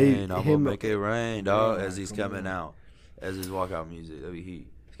When they, they- I'm gonna him- make it rain, dog. Yeah, as he's come coming on. out, as his walkout music. That'd be heat.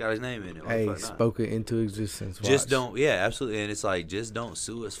 He's got his name in it. Why Hey, the fuck not? spoken into existence. Just Watch. don't, yeah, absolutely. And it's like, just don't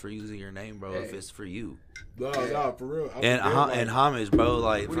sue us for using your name, bro. If Hey. it's for you, no, for real. I and forget, like, and homage, bro.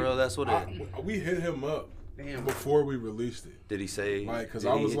 Like for real, that's what it. we hit him up Damn. before we released it. Did he say? Like, cause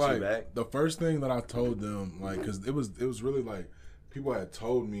did I he was hit you like, back? the first thing that I told them, like, cause it was really like, people had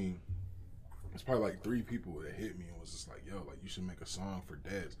told me, it's probably like 3 people that hit me and was just like, yo, like, you should make a song for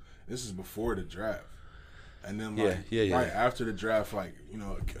Dez. This is before the draft. And then like, Yeah. right after the draft, like, you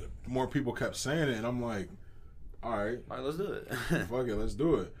know, more people kept saying it, and I'm like, all right, All right, let's do it. fuck it, let's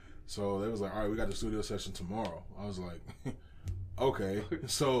do it. So they was like, all right, we got the studio session tomorrow. I was like, okay.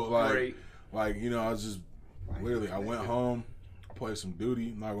 So like, Great. you know, I was just literally, I went home, played some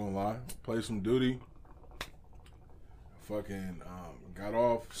Duty. Not gonna lie, played some Duty. Fucking got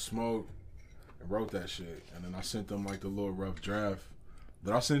off, smoked, and wrote that shit. And then I sent them like the little rough draft.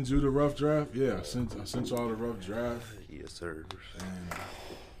 Did I send you the rough draft? Yeah, I sent y'all the rough draft, Yes, sir.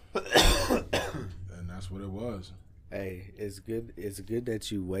 and that's what it was. Hey, it's good. It's good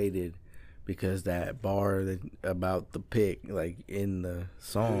that you waited, because that bar that, about the pick, like in the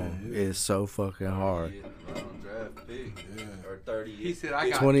song, Yeah. is so fucking hard. Draft pick. Yeah. Or 30. He said, I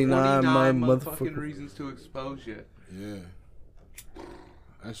got 29 29 motherfucking- motherfucking reasons to expose you. Yeah,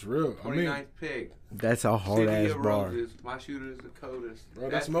 that's real. I 29th mean, pick. That's a hard City ass of bar. Roses. My shooter is the coldest. bro,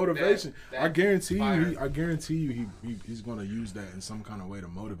 that's motivation. I guarantee fire. you. I guarantee you, he's gonna use that in some kind of way to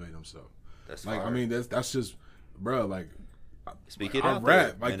motivate himself. That's Like, fire. I mean, that's just, bro. Like, Speak it I out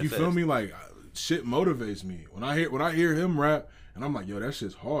rap. there. Like, you feel me? Like, shit motivates me when I hear him rap, and I'm like, yo, that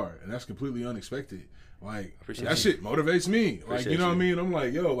shit's hard, and that's completely unexpected. Like, Appreciate that you. shit motivates me. Like, Appreciate you know what I you. mean? I'm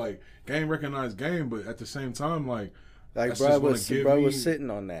like, yo, like, game recognized game, but at the same time, like, Like that's bro just was wanna give me- was sitting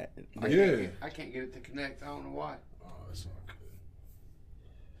on that. yeah. I can't get it to connect. I don't know why. Oh, that's all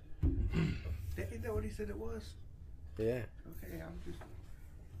good. Is that what he said it was? Yeah, Okay, I'm just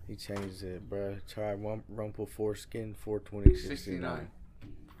he changed it, bro. Try Rumple Foreskin 420 69.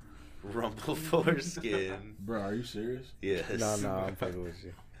 Rumple foreskin. Bro, are you serious? Yes. No, I'm fucking with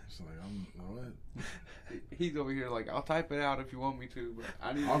you. It's like, I'm what? He's over here like, I'll type it out if you want me to, but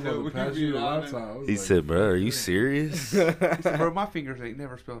I need I to was know going what to pass you're you the being honest. laptop. I was He like, said, bro, are you serious? He said, bro, my fingers ain't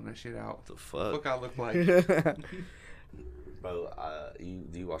never spelling that shit out. What the fuck? Look, I look like. Bro,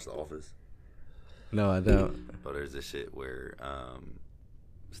 do you watch The Office? No, I don't. But there's this shit where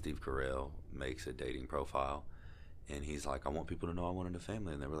Steve Carell makes a dating profile, and he's like, I want people to know I wanted a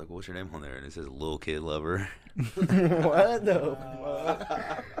family. And they were like, what's your name on there? And it says Little Kid Lover. What the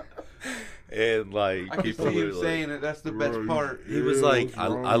fuck? And like, I can people see were him like- saying it. That's the best part. He was Yeah, like, what's I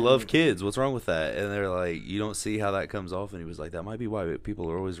wrong love with it? kids. What's wrong with that? And they're like, you don't see how that comes off. And he was like, that might be why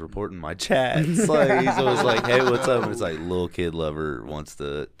people are always reporting my chats. Like, he's always like, hey, what's up? And it's like, Little Kid Lover wants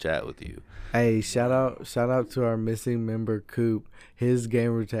to chat with you. Hey, shout out to our missing member Coop. His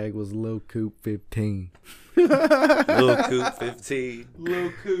gamer tag was Lil Coop 15. Lil Coop 15.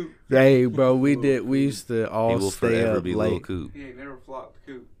 Lil Coop. Hey, bro, we used to He all will stay forever up be Lil late. Coop. He ain't never flopped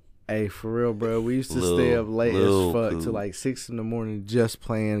the coop. Hey, for real, bro. We used to Lil- stay up late Lil as fuck Coop. till like 6 in the morning just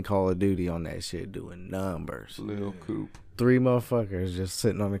playing Call of Duty on that shit, doing numbers. Lil Coop. 3 motherfuckers just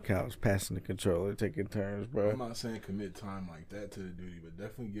sitting on the couch, passing the controller, taking turns, I'm bro. not saying commit time like that to the duty, but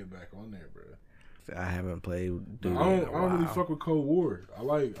definitely get back on there, bro. I haven't played Duty I in a don't while. really fuck with Cold War. I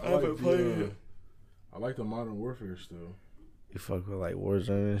like haven't played the it. I like the Modern Warfare still. You fuck with like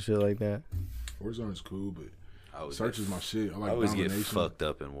Warzone and shit like that? Warzone is cool, but I always Search get- is my shit. I I like always get Domination. fucked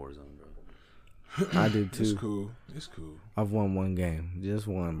up in Warzone, bro. I do It's too. cool. It's cool. I've won one game. Just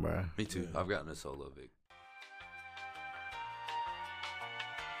one, bro. Me too. Yeah. I've gotten a solo vic.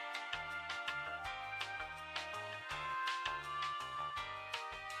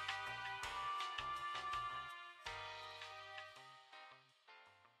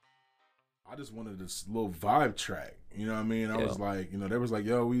 I just wanted this little vibe track. You know what I mean? I Yeah. was like, they was like,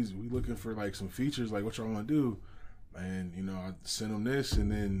 yo, we looking for like some features. Like, what y'all want to do? And I sent them this,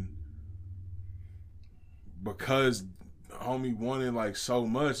 and then because homie wanted like so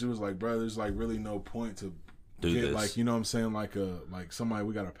much, it was like, bro, there's like really no point to Do get this. like, you know what I'm saying, like somebody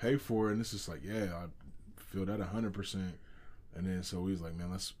we gotta pay for, and it's just like, yeah, I feel that 100%. And then so we was like,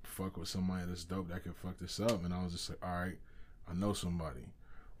 man, let's fuck with somebody that's dope that can fuck this up. And I was just like, all right, I know somebody.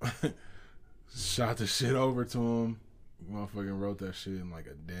 Shot the shit over to him. Motherfucking wrote that shit in like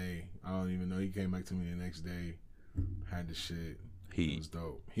a day. I don't even know. He came back to me the next day. Had the shit. It was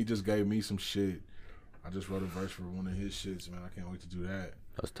dope. He just gave me some shit. I just wrote a verse for one of his shits, man. I can't wait to do that.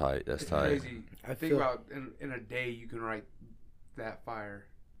 That's tight. That's It's tight. crazy. I Think feel- about in a day you can write that fire.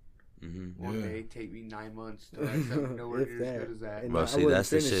 Mm-hmm. One Yeah. day take me 9 months to write something nowhere If near that. as good as that. And Bro, I see, wouldn't that's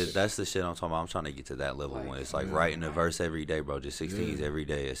the finish shit. it. That's the shit I'm talking about. I'm trying to get to that level when it's like Yeah. writing a verse every day, bro. Just 16s Yeah. every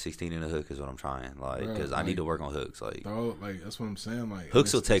day. A 16 in a hook is what I'm trying. Like, Bro, because I need like- to work on hooks. Like, Dog, like that's what I'm saying. Like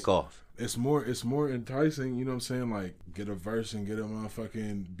hooks will it's- take off. It's more enticing, you know what I'm saying? Like, get a verse and get a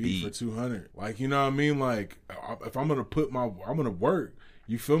motherfucking beat for Beat. 200. Like, you know what I mean? Like, if I'm gonna I'm gonna work.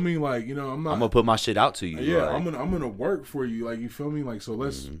 You feel me? Like, I'm not. I'm gonna put my shit out to you. Yeah, like, I'm gonna work for you. Like, you feel me? Like, so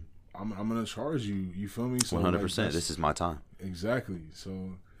let's. I'm gonna charge you. You feel me? So 100%. Like, This is my time. exactly.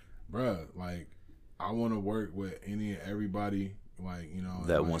 So, bruh, like, I want to work with any and everybody. Like,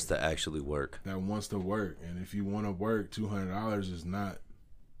 That like, wants to actually work. that wants to work. And if you want to work, $200 is not.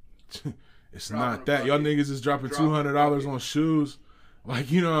 It's Dropping not a that. Y'all bucket. niggas is dropping Dropping a $200 bucket. on shoes.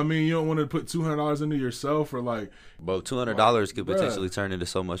 Like, you know what I mean? You don't want to put $200 into yourself, or like Bro, $200 could Bruh. potentially turn into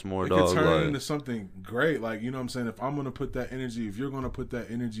so much more, it dog. could turn like, into something great. Like, you know what I'm saying? If I'm gonna put that energy, if you're gonna put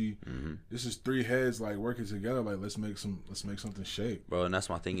that energy, this is 3 heads like working together. Like, let's make something shake. Bro, and that's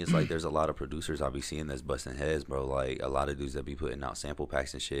my thing is like there's a lot of producers I be seeing that's busting heads, bro. Like a lot of dudes that be putting out sample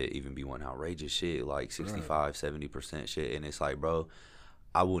packs and shit, even be wanting outrageous shit, like 65, 70% shit. And it's like, bro,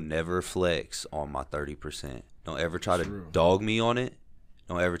 I will never flex on my 30%. Don't ever try to True. dog me on it.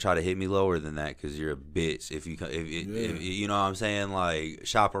 Don't ever try to hit me lower than that because you're a bitch. If you know what I'm saying, like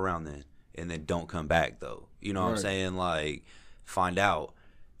shop around then, and then don't come back though. You know what I'm Right. saying, like find out.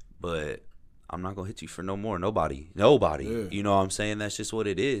 But I'm not gonna hit you for no more. Nobody. Yeah. You know what I'm saying? That's just what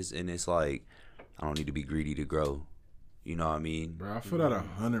it is. And it's like I don't need to be greedy to grow. You know what I mean? Bro, I feel that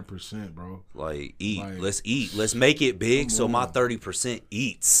 100%, bro. Like eat. Like, Let's eat. Let's make it big come so my on. 30%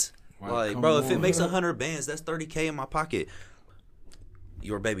 eats. Like, come bro, if it on. makes 100 bands, that's 30K in my pocket.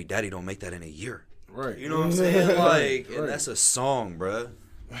 Your baby daddy don't make that in a year. Right. You know what I'm saying? Like, and Right. that's a song, bro.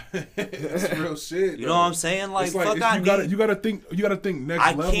 That's real shit. You know what I'm saying? Like, It's fuck, it's- I you gotta, need. you gotta think next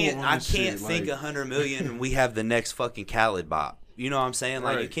level on this I can't shit. think like, 100 million and we have the next fucking Khaled bop. You know what I'm saying?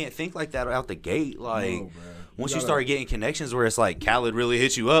 Like, you Right. can't think like that out the gate. Like, No, bruh. once you gotta- start getting connections where it's like Khaled really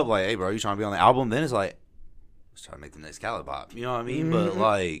hits you up, like, hey, bro, you trying to be on the album? Then it's like, let's try to make the next Khaled bop. You know what I mean? But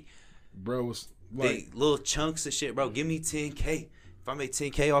like, bro, it's like, big little chunks of shit, bro. Give me 10K. If I make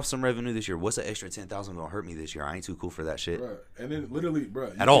 10K off some revenue this year, what's an extra 10,000 gonna hurt me this year? I ain't too cool for that shit. bruh, and then literally,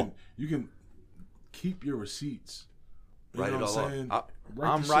 bro, you can keep your receipts. You Write know it what all I'm off. saying?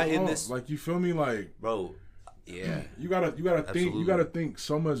 I'm the shit writing off. this- Like, you feel me? Like, Bro, yeah. you gotta think. Absolutely. You gotta think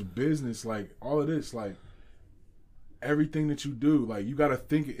so much business. Like, all of this, like everything that you do, like you gotta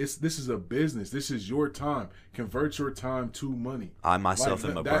think. This is a business. This is your time. Convert your time to money. I myself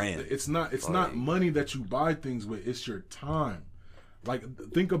Like, am a that- brand. It's not Like- money that you buy things with. It's your time. Like,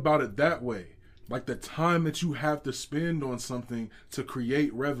 think about it that way. Like, the time that you have to spend on something to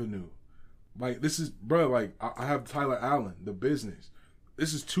create revenue. Like, this is, bro, like, I have Tyler Allen, the business.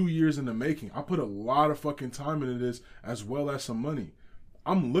 This is 2 years in the making. I put a lot of fucking time into this as well as some money.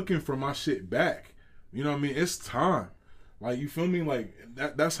 I'm looking for my shit back. You know what I mean? It's time. Like, you feel me? Like,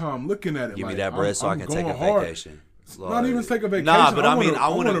 that's how I'm looking at it. Give me Like, that bread so I I'm can take a going hard. vacation. Not even take a vacation. Nah, but I wanna- mean, I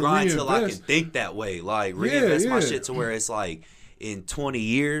want to wanna grind till I can reinvest. think that way. Like, reinvest my yeah. shit to where it's like, in 20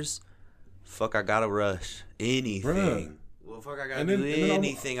 years, fuck, I gotta rush anything. Bruh. Well, fuck, I gotta And do then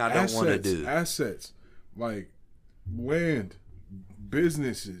anything I don't want to do. Assets, like land,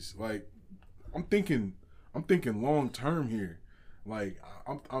 businesses. Like I'm thinking long term here. Like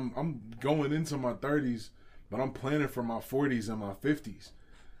I'm going into my 30s, but I'm planning for my 40s and my 50s.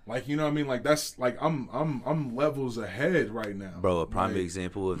 Like, you know what I mean? Like that's like I'm levels ahead right now. Bro, a prime Like,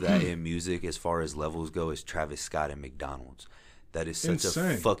 example of that in music as far as levels go is Travis Scott and McDonald's. That is such a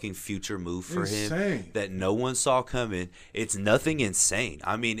Insane. fucking future move for him Insane. that no one saw coming. It's nothing insane.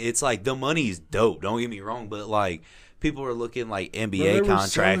 I mean, it's like the money's dope. Don't get me wrong, but like people are looking like bro, they NBA were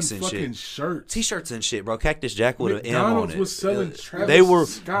contracts selling and fucking shit. shirts. T-shirts and shit, bro. Cactus Jack with an M on McDonald's it. was selling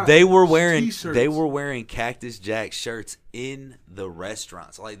Travis Scott they were wearing t-shirts. they were wearing Cactus Jack shirts in the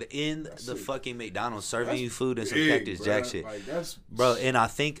restaurants, like the fucking McDonald's serving you food and some big, Cactus bruh. Jack shit, Like, that's bro. And I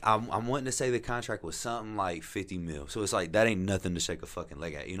think I'm wanting to say the contract was something like 50 mil. So it's like that ain't nothing to shake a fucking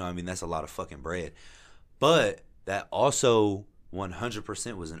leg at. You know what I mean? That's a lot of fucking bread. But that also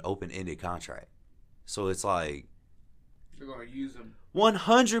 100% was an open-ended contract. So it's like You're gonna use them.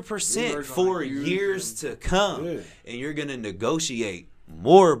 100% We're for gonna use years to come. Yeah. And you're going to negotiate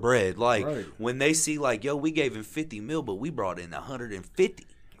more bread. Like Right. when they see like, yo, we gave him 50 mil, but we brought in 150.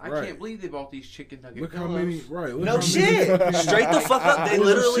 I Right. can't believe they bought these chicken nugget look how pillows. many right. Look No how many shit. fucking- Straight the fuck up. They What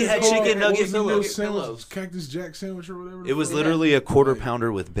was literally the had shit chicken called? What nugget was the little pillows. sandwich? Pillows. Cactus Jack sandwich or whatever. the It was fuck? literally a quarter Like,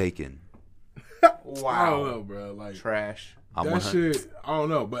 pounder with bacon. I don't Wow. know, bro. Like Trash. I'm that 100 shit. I don't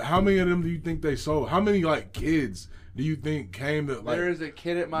know. But how many of them do you think they sold? How many like kids do you think came to like? There is a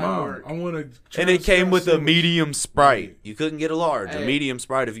kid at my Mom, work. I want to. And it came with a medium Sprite. You couldn't get a large. A Hey, medium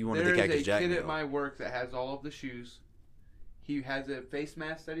Sprite if you wanted There the is Cactus a Jack kid meal. at my work that has all of the shoes. He has a face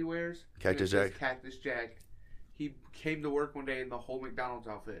mask that he wears. and Cactus it says Jack? Cactus Jack. He came to work one day in the whole McDonald's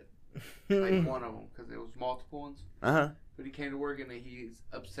outfit. Like one of them, because it was multiple ones. Uh-huh. But he came to work and he's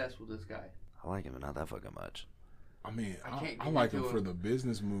obsessed with this guy. I like him, but not that fucking much. I mean, I can't I get like into him for it. the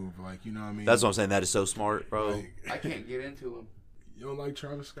business move. Like, you know what I mean? That's what I'm saying. That is so smart, bro. Like, I can't get into him. you don't like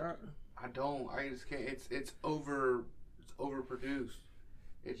Travis Scott? I don't. I just can't. It's overproduced.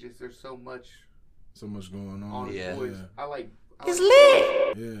 It's just there's so much So much going on. on his Yeah. voice. I like. It's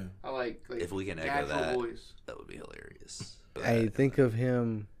lit. Yeah. I like If we can echo natural that. voice. That would be hilarious. Hey, think of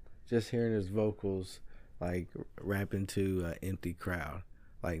him just hearing his vocals, like rapping to an empty crowd,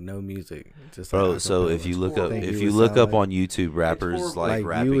 like no music, just Bro, like so acapella. if you look up Think if he you would look sound up like- on YouTube rappers horrible. like Like, you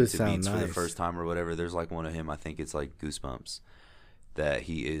rapping would to sound beats for the nice. first time or whatever, there's like one of him, I think it's like Goosebumps, that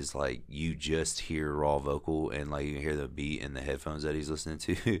he is like you just hear raw vocal and like you hear the beat in the headphones that he's listening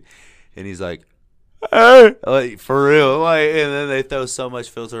to and he's like hey, like for real, like, and then they throw so much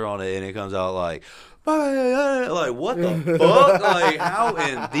filter on it and it comes out like what the fuck, like how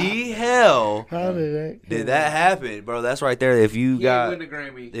in the hell How did that happen, bro? That's right there. If you He got ain't win a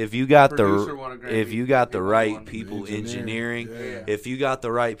Grammy. if you got Producer won a Grammy. if you got the He won right one. people Engineering. engineering, Yeah. if you got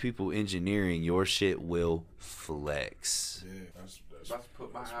the right people engineering, your shit will flex. Yeah. That's About to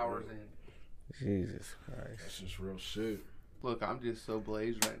put my hours in. Jesus Christ. that's just real shit. Look, I'm just so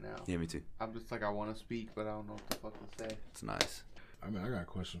blazed right now. Yeah, me too. I'm just like I want to speak, but I don't know what the fuck to say. It's nice. I mean, I got a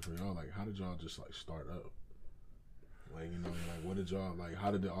question for y'all. Like, how did y'all just like start up? Like, you know, like what did y'all like?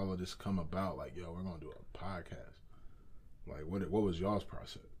 How did all of this come about? Like, yo, we're gonna do a podcast. Like, what was y'all's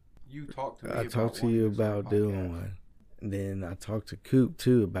process? You talked to me. I about talked to wanting you start a about doing podcast. one. Then I talked to Coop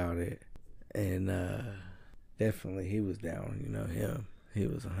too about it, and definitely he was down. You know him. He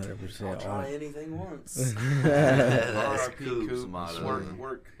was 100% on it. anything once. That's That's Coop's motto.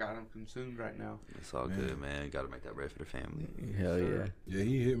 Work got him consumed right now. It's all good, man. Got to make that bread for the family. Hell yeah. Yeah,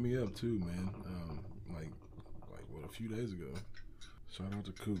 he hit me up too, man. Like what, a few days ago. Shout out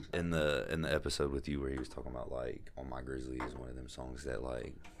to Coop. In the episode with you where he was talking about like "On My Grizzly" is one of them songs that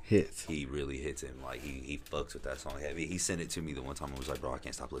like Hits. he really hits him. Like he fucks with that song heavy. He sent it to me the one time and was like, "Bro, I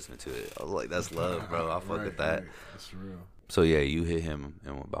can't stop listening to it." I was like, "That's love, bro. I fuck with that." Right. That's real. So yeah, you hit him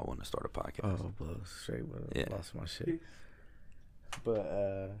and about wanting to start a podcast. Oh, blow straight with Yeah. lost my shit.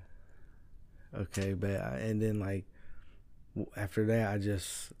 But okay, but and then like after that, I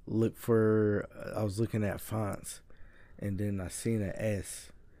just looked for. I was looking at fonts, and then I seen an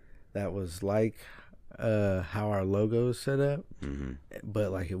S that was like how our logo is set up, Mm-hmm.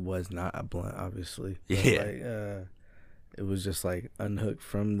 but like it was not a blunt, obviously. But, Yeah. like, it was just like unhooked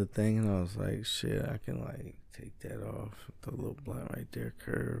from the thing, and I was like, shit, I can like take that off, the little blunt right there,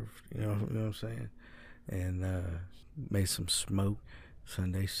 curved, you know what I'm saying, and made some smoke.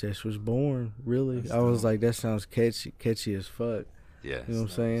 Sunday Sesh was born. Really, That's I was dope. like, that sounds catchy as fuck. Yeah. You know what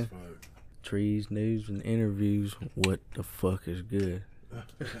I'm saying? Fuck. Trees, news, and interviews. What the fuck is good?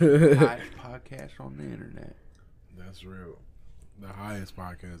 Live podcast on the internet. That's real. the highest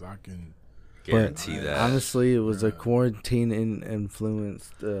podcast. I can. Guarantee But that. Honestly, it was a Bruh. quarantine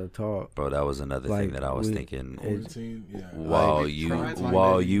influenced talk. Bro, that was another thing Like, that I was we- thinking. Quarantine, yeah. While Like, you tried to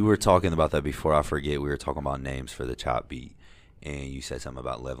while maybe- you were talking about that before I forget, we were talking about names for the chop beat, and you said something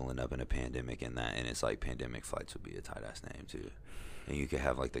about leveling up in a pandemic and that, and it's like pandemic flights would be a tight ass name too, and you could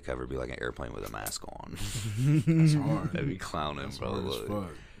have like the cover be like an airplane with a mask on. That's hard. That'd be clowning, That's bro. hard as look.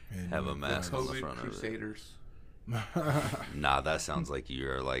 fuck. And Have a like, mask on the COVID front of it. Crusaders. Nah, that sounds like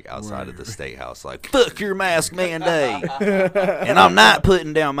you're like outside of the Right. state house, like fuck your mask mandate, and I'm not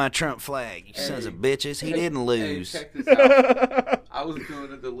putting down my Trump flag. You sons of bitches. He didn't lose. Hey, check this out. I was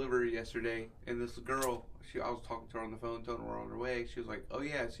doing a delivery yesterday, and this girl, I was talking to her on the phone, telling her we're on our way. She was like, "Oh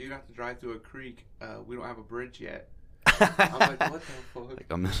yeah, so you have to drive through a creek. We don't have a bridge yet." I'm like, "What the fuck?" Like,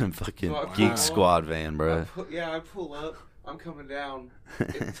 I'm in a fucking So I Geek pull Squad van, bro. I pull up. I'm coming down.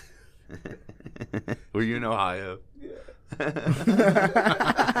 Were you in Ohio? Yeah.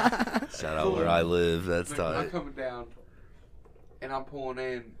 Shout out where I live. That's I'm tight. coming down, and I'm pulling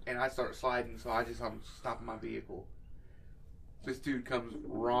in, and I start sliding. So I'm stopping my vehicle. This dude comes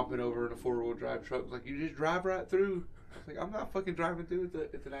romping over in a 4-wheel drive truck. Was like, "You just drive right through." I was like, "I'm not fucking driving through.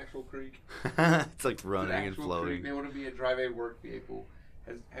 It's an actual creek. It's like It's an running and actual floating. creek. They want to be a drive-a work vehicle."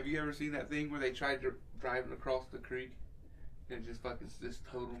 Have you ever seen that thing where they tried to driving across the creek and it just fucking this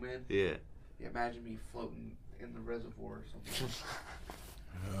total man? Yeah. Yeah, imagine me floating in the reservoir or something.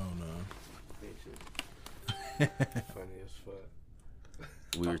 Hell no. Funny as fuck.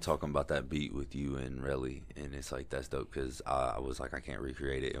 We were talking about that beat with you and Relly, and it's like that's dope because I was like I can't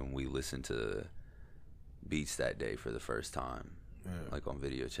recreate it, and we listened to beats that day for the first time, Yeah. like on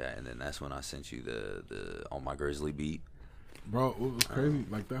video chat, and then that's when I sent you the On My Grizzly beat. Bro, what was crazy,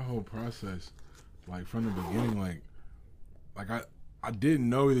 like that whole process, like from the beginning, like I didn't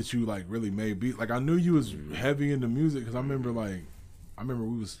know that you like really made beats. Like I knew you was heavy into music because I remember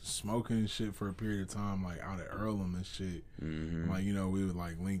we was smoking and shit for a period of time, like out at Earlham and shit. Mm-hmm. Like we would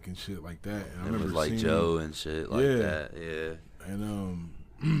like link and shit like that. And I It was remember like seeing Joe and shit like Yeah. that. Yeah.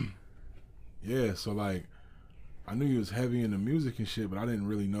 And yeah, so like I knew you was heavy into music and shit, but I didn't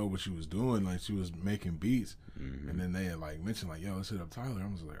really know what she was doing. Like she was making beats, Mm-hmm. and then they had like mentioned like, "Yo, let's hit up Tyler."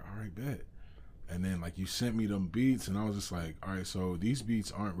 I was like, "All right, bet." And then like you sent me them beats, and I was just like, "All right, so these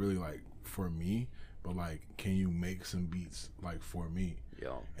beats aren't really like for me, but like, can you make some beats like for me?"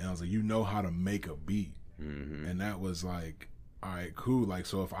 Yo. And I was like, "You know how to make a beat," Mm-hmm. and that was like, "All right, cool." Like,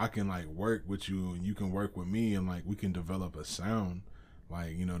 so if I can like work with you and you can work with me, and like we can develop a sound,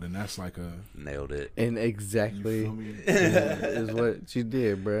 like then that's like a Nailed it. And you exactly feel me? is what you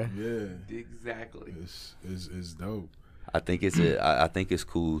did, bruh. Yeah. Exactly. It's dope. I think I think it's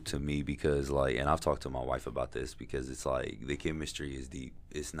cool to me because like, and I've talked to my wife about this because it's like the chemistry is deep.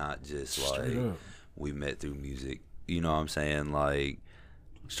 It's not just Straight like up. we met through music. You know what I'm saying? Like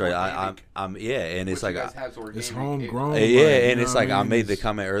straight. Organic. I'm yeah, and it's What like you guys have is organic. It's homegrown. yeah, like, you and know it's what like I mean? made the It's-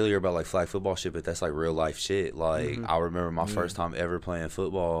 comment earlier about like flag football shit, but that's like real life shit. Like I remember my first time ever playing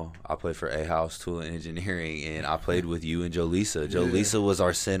football. I played for A House Tool and Engineering, and I played with you and Joe Lisa. Joe Yeah. Lisa was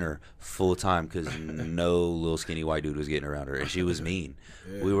our center full time because no little skinny white dude was getting around her, and she was mean.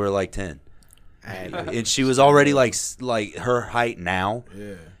 Yeah. We were like 10, and she was already like her height now.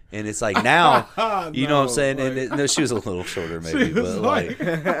 Yeah. And it's like now, you know what I'm saying? No, And like- no, she was a little shorter maybe, She was but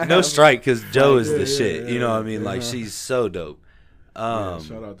like no strike because Joe is the shit. You know what I mean? Like she's so dope. Yeah,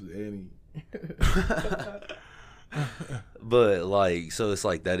 shout out to Annie. But like, so it's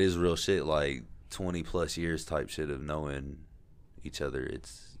like that is real shit. Like 20 plus years type shit of knowing each other. It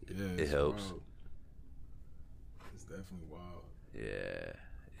It's helps. wild. It's definitely wild. Yeah,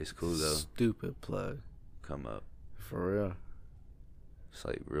 it's cool though. Stupid plug. Come up. For real. It's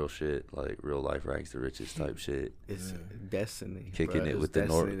like real shit, like real life rags to riches type shit. It's Yeah. destiny. Kicking bruh. it It's with the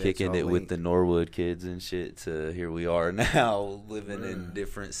destiny that's kicking all it with linked. the Norwood kids and shit to here we are now living in Bruh.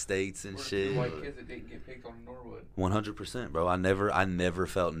 different states and We're shit. two white kids that didn't get picked on in Norwood. 100%, bro. I never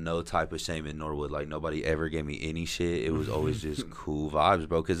felt no type of shame in Norwood. Like nobody ever gave me any shit. It was always just cool vibes,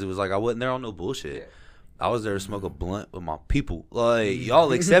 bro. Because it was like I wasn't there on no bullshit. Yeah. I was there to smoke a blunt with my people. Like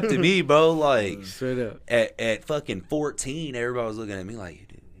y'all accepted me, bro. Like Straight up. at fucking 14, everybody was looking at me like,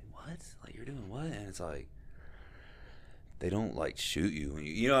 "Dude, what? Like you're doing what?" And it's like they don't like shoot you.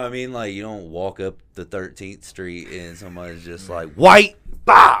 You know what I mean? Like you don't walk up the 13th Street and somebody's just like white.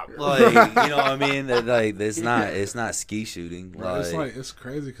 Bob, like you know what I mean? That like it's not ski shooting. Bro, it's like it's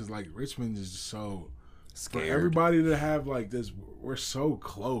crazy because like Richmond is just so for scared. everybody to have like this. We're so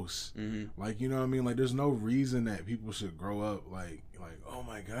close. Mhm. Like you know what I mean? Like there's no reason that people should grow up like oh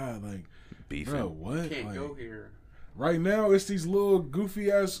my god like Beefing. bro what Can't like, go here. Right now, it's these little goofy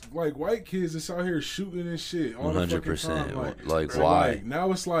ass like white kids that's out here shooting and shit all the fucking time. 100%. Like, so, why? Like,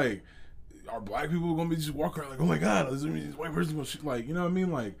 now it's like, are black people gonna be just walking around like, oh my god, this white person gonna shoot? Like, you know what I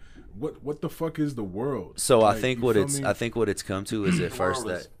mean? Like, what the fuck is the world? So like, I think you what feel it's me? I think what it's come to is at The first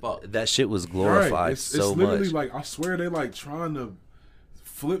world is that fucked. that shit was glorified Right. It's so literally much. like, I swear they like trying to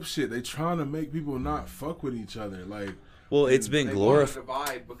flip shit. They trying to make people not fuck with each other. Like, Well, it's been They want to glorified.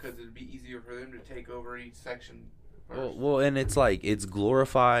 divide because it'd be easier for them to take over each section first. Well, and it's like it's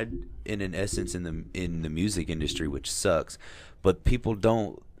glorified in an essence in the music industry, which sucks, but people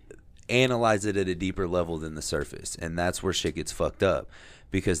don't analyze it at a deeper level than the surface, and that's where shit gets fucked up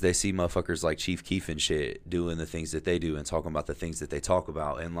because they see motherfuckers like Chief Keef and shit doing the things that they do and talking about the things that they talk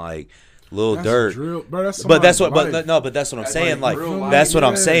about, and like Lil that's Durk. drill, bro. That's But that's what. somebody's But life. no. But that's what I'm That's saying. like Like real life. that's what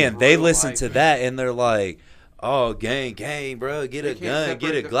I'm Yeah. saying. They Real listen life. to that and they're like, "Oh, gang, bro, get They a can't gun, separate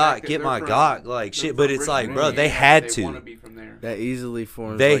get a the Glock, fact that get they're my from- Glock, like they're shit." from But it's like, Richmond, bro, they Indiana. had They want to. be from there. That easily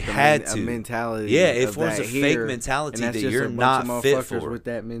forms They like had a to. mentality. Yeah, it of forms that a fake here, mentality and that's that just you're a bunch not of fit motherfuckers for. with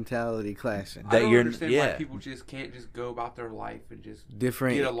that mentality clashing. I That don't you're- understand yeah. why people just can't just go about their life and just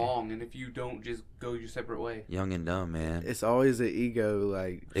Different. get along. And if you don't, just go your separate way. Young and dumb, man. It's always an ego,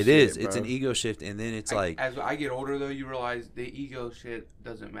 like It shit, is. It's bro. an ego shift, and then it's like, As I get older, though, you realize the ego shit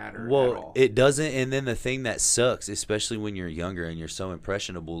doesn't matter at well, all. it doesn't. And then the thing that sucks, especially when you're younger and you're so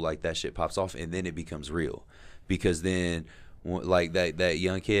impressionable, like that shit pops off, and then it becomes real, because then. Like that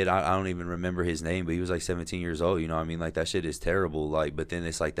young kid, I don't even remember his name, but he was like 17 years old. You know what I mean? Like that shit is terrible. Like, but then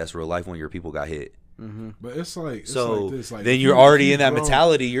it's like that's real life when your people got hit. But it's like, So like this, like, then if you're you- already if in that you grown-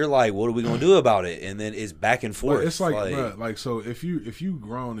 mentality. You're like, what are we gonna do about it? And then it's back and forth. But it's like, bruh, like, so if you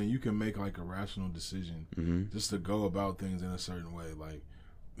grown and you can make like a rational decision Mhm. just to go about things in a certain way, like,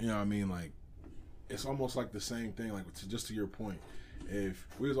 you know what I mean? Like, it's almost like the same thing. Like, just to your point, if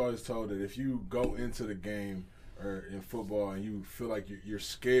we was always told that if you go into the game or in football and you feel like you're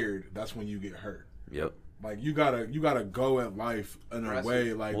scared, that's when you get hurt. Yep. Like, you gotta go at life in a Aggressive.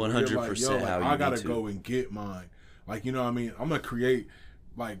 way like where you're 100% like, yo, how like, you I gotta need to. go and get mine. Like, you know what I mean? I'm gonna create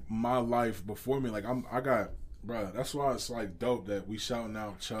like my life before me. Like, I got, bruh, that's why it's like dope that we shouting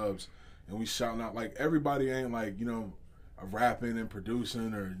out Chubbs and we shouting out, like, everybody ain't like, you know, rapping and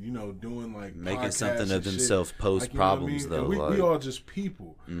producing or, you know, doing like Making podcasts something and of shit. themselves post Like, you know what I problems mean? though. And we like, all just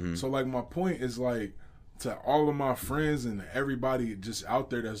people. Mhm. So like my point is like, to all of my friends and everybody just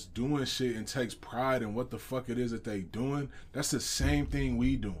out there that's doing shit and takes pride in what the fuck it is that they doing, that's the same thing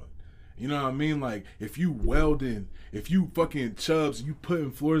we doing. You know what I mean? Like, if you welding, if you fucking Chubbs, you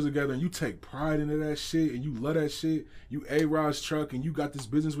putting floors together and you take pride into that shit and you love that shit, you A-Rod's truck and you got this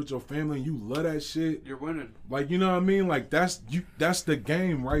business with your family and you love that shit. You're winning. Like, you know what I mean? Like, that's the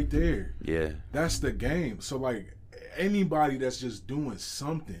game right there. yeah. That's the game. So like, anybody that's just doing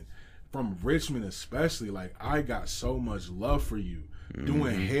something, from Richmond especially, like, I got so much love for you.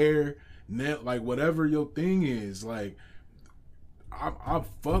 Doing hair, net, like whatever your thing is, like, I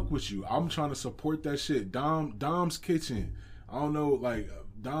fuck with you. I'm trying to support that shit. Dom's Kitchen. I don't know, like,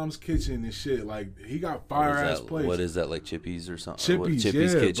 Dom's Kitchen and shit. Like, he got fire ass place. What is that, like Chippies or something? Chippies,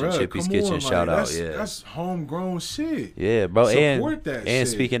 Chippy's yeah, Kitchen. bruh, Chippy's come Kitchen. on, Shout like, out. that's, Yeah. that's homegrown shit. Yeah, bro. Support that and shit.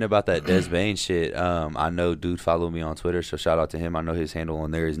 speaking about that Des Bain shit, I know dude followed me on Twitter, so shout out to him. I know his handle on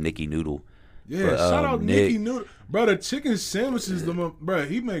there is Nicky Noodle. Yeah, But, shout out Nick- Nicky Noodle. Bro, the chicken sandwiches, bro,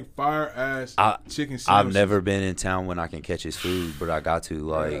 he make fire ass chicken sandwiches. I've never been in town when I can catch his food, but I got to,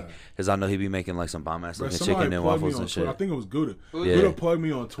 like, Yeah. because I know he be making like some bomb ass Bro, looking somebody chicken and plugged me waffles on and Twitter. shit. I think it was Gouda. Yeah. Gouda plugged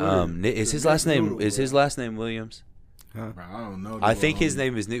me on Twitter. Is his The last Nick name Noodle, is bro. his last name Williams? Bro, I don't know. I think his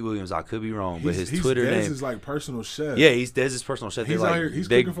name is Nick Williams. I could be wrong, but his Twitter Dez name. is like personal chef. Yeah, he's Dez's personal chef. he's They, out like, here. He's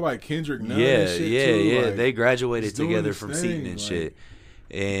they- cooking for like Kendrick Nunn. Yeah, and shit yeah, too. yeah. Like, They graduated he's doing together his from thing, Seton and like- shit.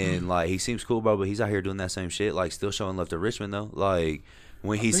 And like he seems cool, bro. But he's out here doing that same shit. Like still showing love to Richmond though. Like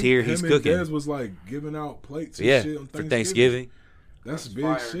when I he's think here, him he's and cooking. Dez was like giving out plates. And Yeah, shit on for Thanksgiving. That's That's big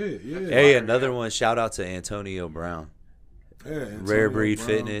fire. shit. Yeah. Hey, Fire, another yeah. one. Shout out to Antonio Brown. Yeah, Antonio Rare Breed Brown.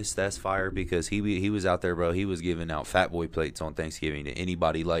 Fitness, that's fire because he was out there, bro. He was giving out Fat Boy plates on Thanksgiving to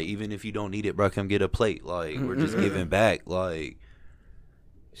anybody. Like, even if you don't need it, bro, come get a plate. Like, we're just giving back. Like,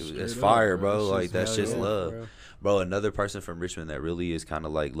 that's Straight up, fire, bro. bro. That Like, shit's that's hell just yeah, love. Bro, another person from Richmond that really is kind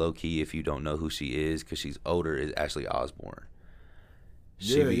of like low key if you don't know who she is because she's older is Ashley Osborne.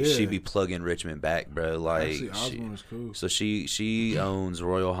 She be plugging Richmond back, bro. Like, Actually, Osborne's cool. so she owns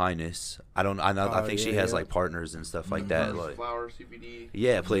Royal Highness. I think she has like partners and stuff like that. Like, Flower, CBD.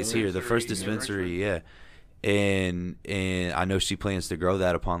 yeah, place here, the first Dispensary, dispensary, yeah. And I know she plans to grow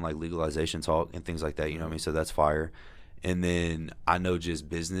that upon like legalization talk and things like that, you know what I mean? So that's fire. And then I know just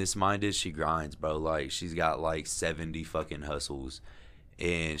business minded, she grinds, bro. Like she's got like 70 fucking hustles.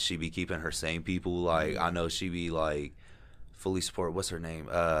 and she be keeping her same people. Like I know she be like fully support. What's her name?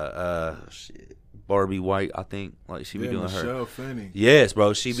 Shit. Barbie White, I think. Like she be doing Michelle her. Fanning. Yes,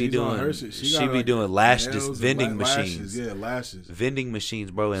 bro. She be She's on doing. her shit. She got, be like, doing nails and vending lashes. machines. Yeah, lashes. Vending machines,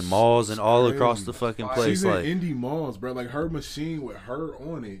 bro, in malls and all crazy. across the fucking place. She's Like, in indie malls, bro. Like her machine with her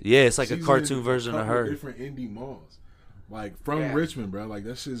on it. yeah, it's like a She's cartoon in version of couple her. Different indie malls, like from Yeah. Richmond, bro. Like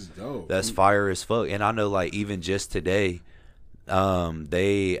that shit's dope. That's fire as fuck. And I know, like, even just today,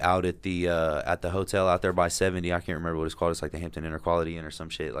 they out at the hotel out there by 70. I can't remember what it's called. It's like the Hampton Interquality Inn or some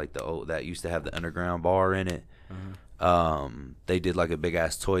shit. Like the old that used to have the underground bar in it. They did like a big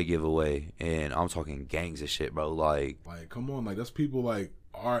ass toy giveaway, and I'm talking gangs of shit, bro. Like come on, like that's people like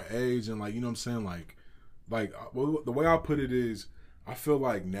our age and like you know what I'm saying, well, the way I put it is, I feel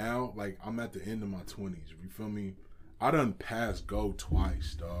like now, like I'm at the end of my 20s. You feel me? I done passed go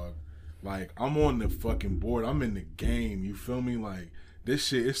twice, dog. Like I'm on the fucking board. I'm in the game. You feel me? Like this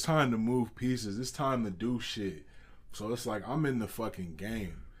shit. It's time to move pieces. It's time to do shit. So it's like I'm in the fucking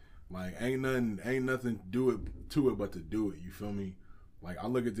game. Like ain't nothing to it but to do it. You feel me? Like I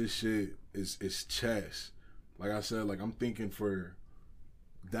look at this shit. It's chess. Like I said, like I'm thinking for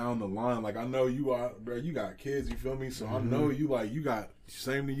down the line. Like I know you are, bro. You got kids. You feel me? So I know you. Like you got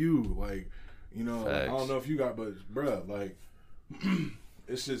same to you. Like you know. Like, I don't know if you got, but bro, like.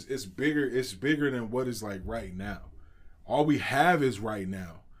 It's just it's bigger than what is like right now. All we have is right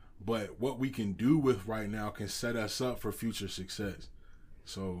now, but what we can do with right now can set us up for future success.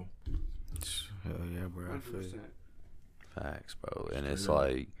 So Hell yeah, bro. I feel 100%. you. facts, bro. And it's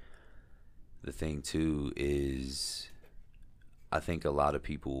like the thing too is I think a lot of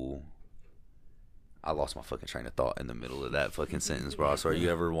people. I lost my fucking train of thought in the middle of that fucking sentence, bro. I swear,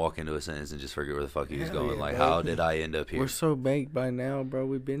 you ever walk into a sentence and just forget where the fuck you was Hell going? yeah, Like, bro. how did I end up here? We're so baked by now, bro.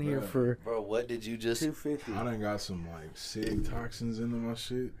 We've been here Bruh. for Bro, what did you just... 250. I done got some like sig toxins into my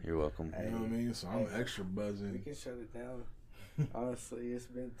shit. You're welcome. You know what I mean? So I'm extra We buzzing. can shut it down. Honestly, it's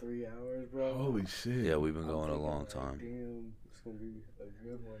been 3 hours, bro. Holy shit. Yeah, we've been I'm going a thinking, long like, time. Damn, it's gonna be a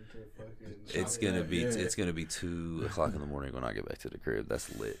good one to fucking. It's chop it gonna up. be Yeah. it's gonna be 2 o'clock in the morning when I get back to the crib.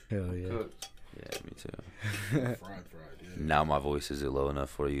 That's lit. Hell yeah. Cooked. Yeah, me too. Fried, yeah. Now my voice is low enough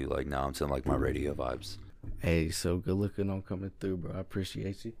for you. Like now I'm saying like my radio vibes. Hey, so good looking on coming through, bro. I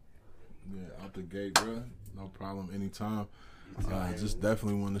appreciate you. Yeah, out the gate, bro. No problem, anytime. Just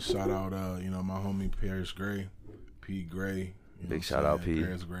definitely want to shout out, my homie Paris Gray, P Gray. You know Big what I'm shout out, saying? P.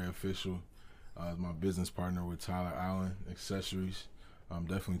 Paris Gray official. My business partner with Tyler Allen Accessories.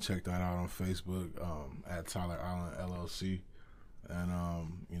 Definitely check that out on Facebook at Tyler Allen LLC, and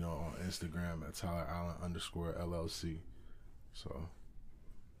on Instagram at Tyler Allen _LLC. So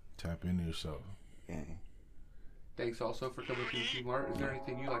tap into yourself. Thanks also for coming to T Mart. Is there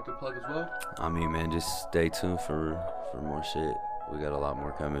anything you'd like to plug as well? I mean, man, just stay tuned for more shit. We got a lot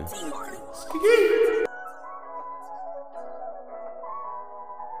more coming. T-Mart.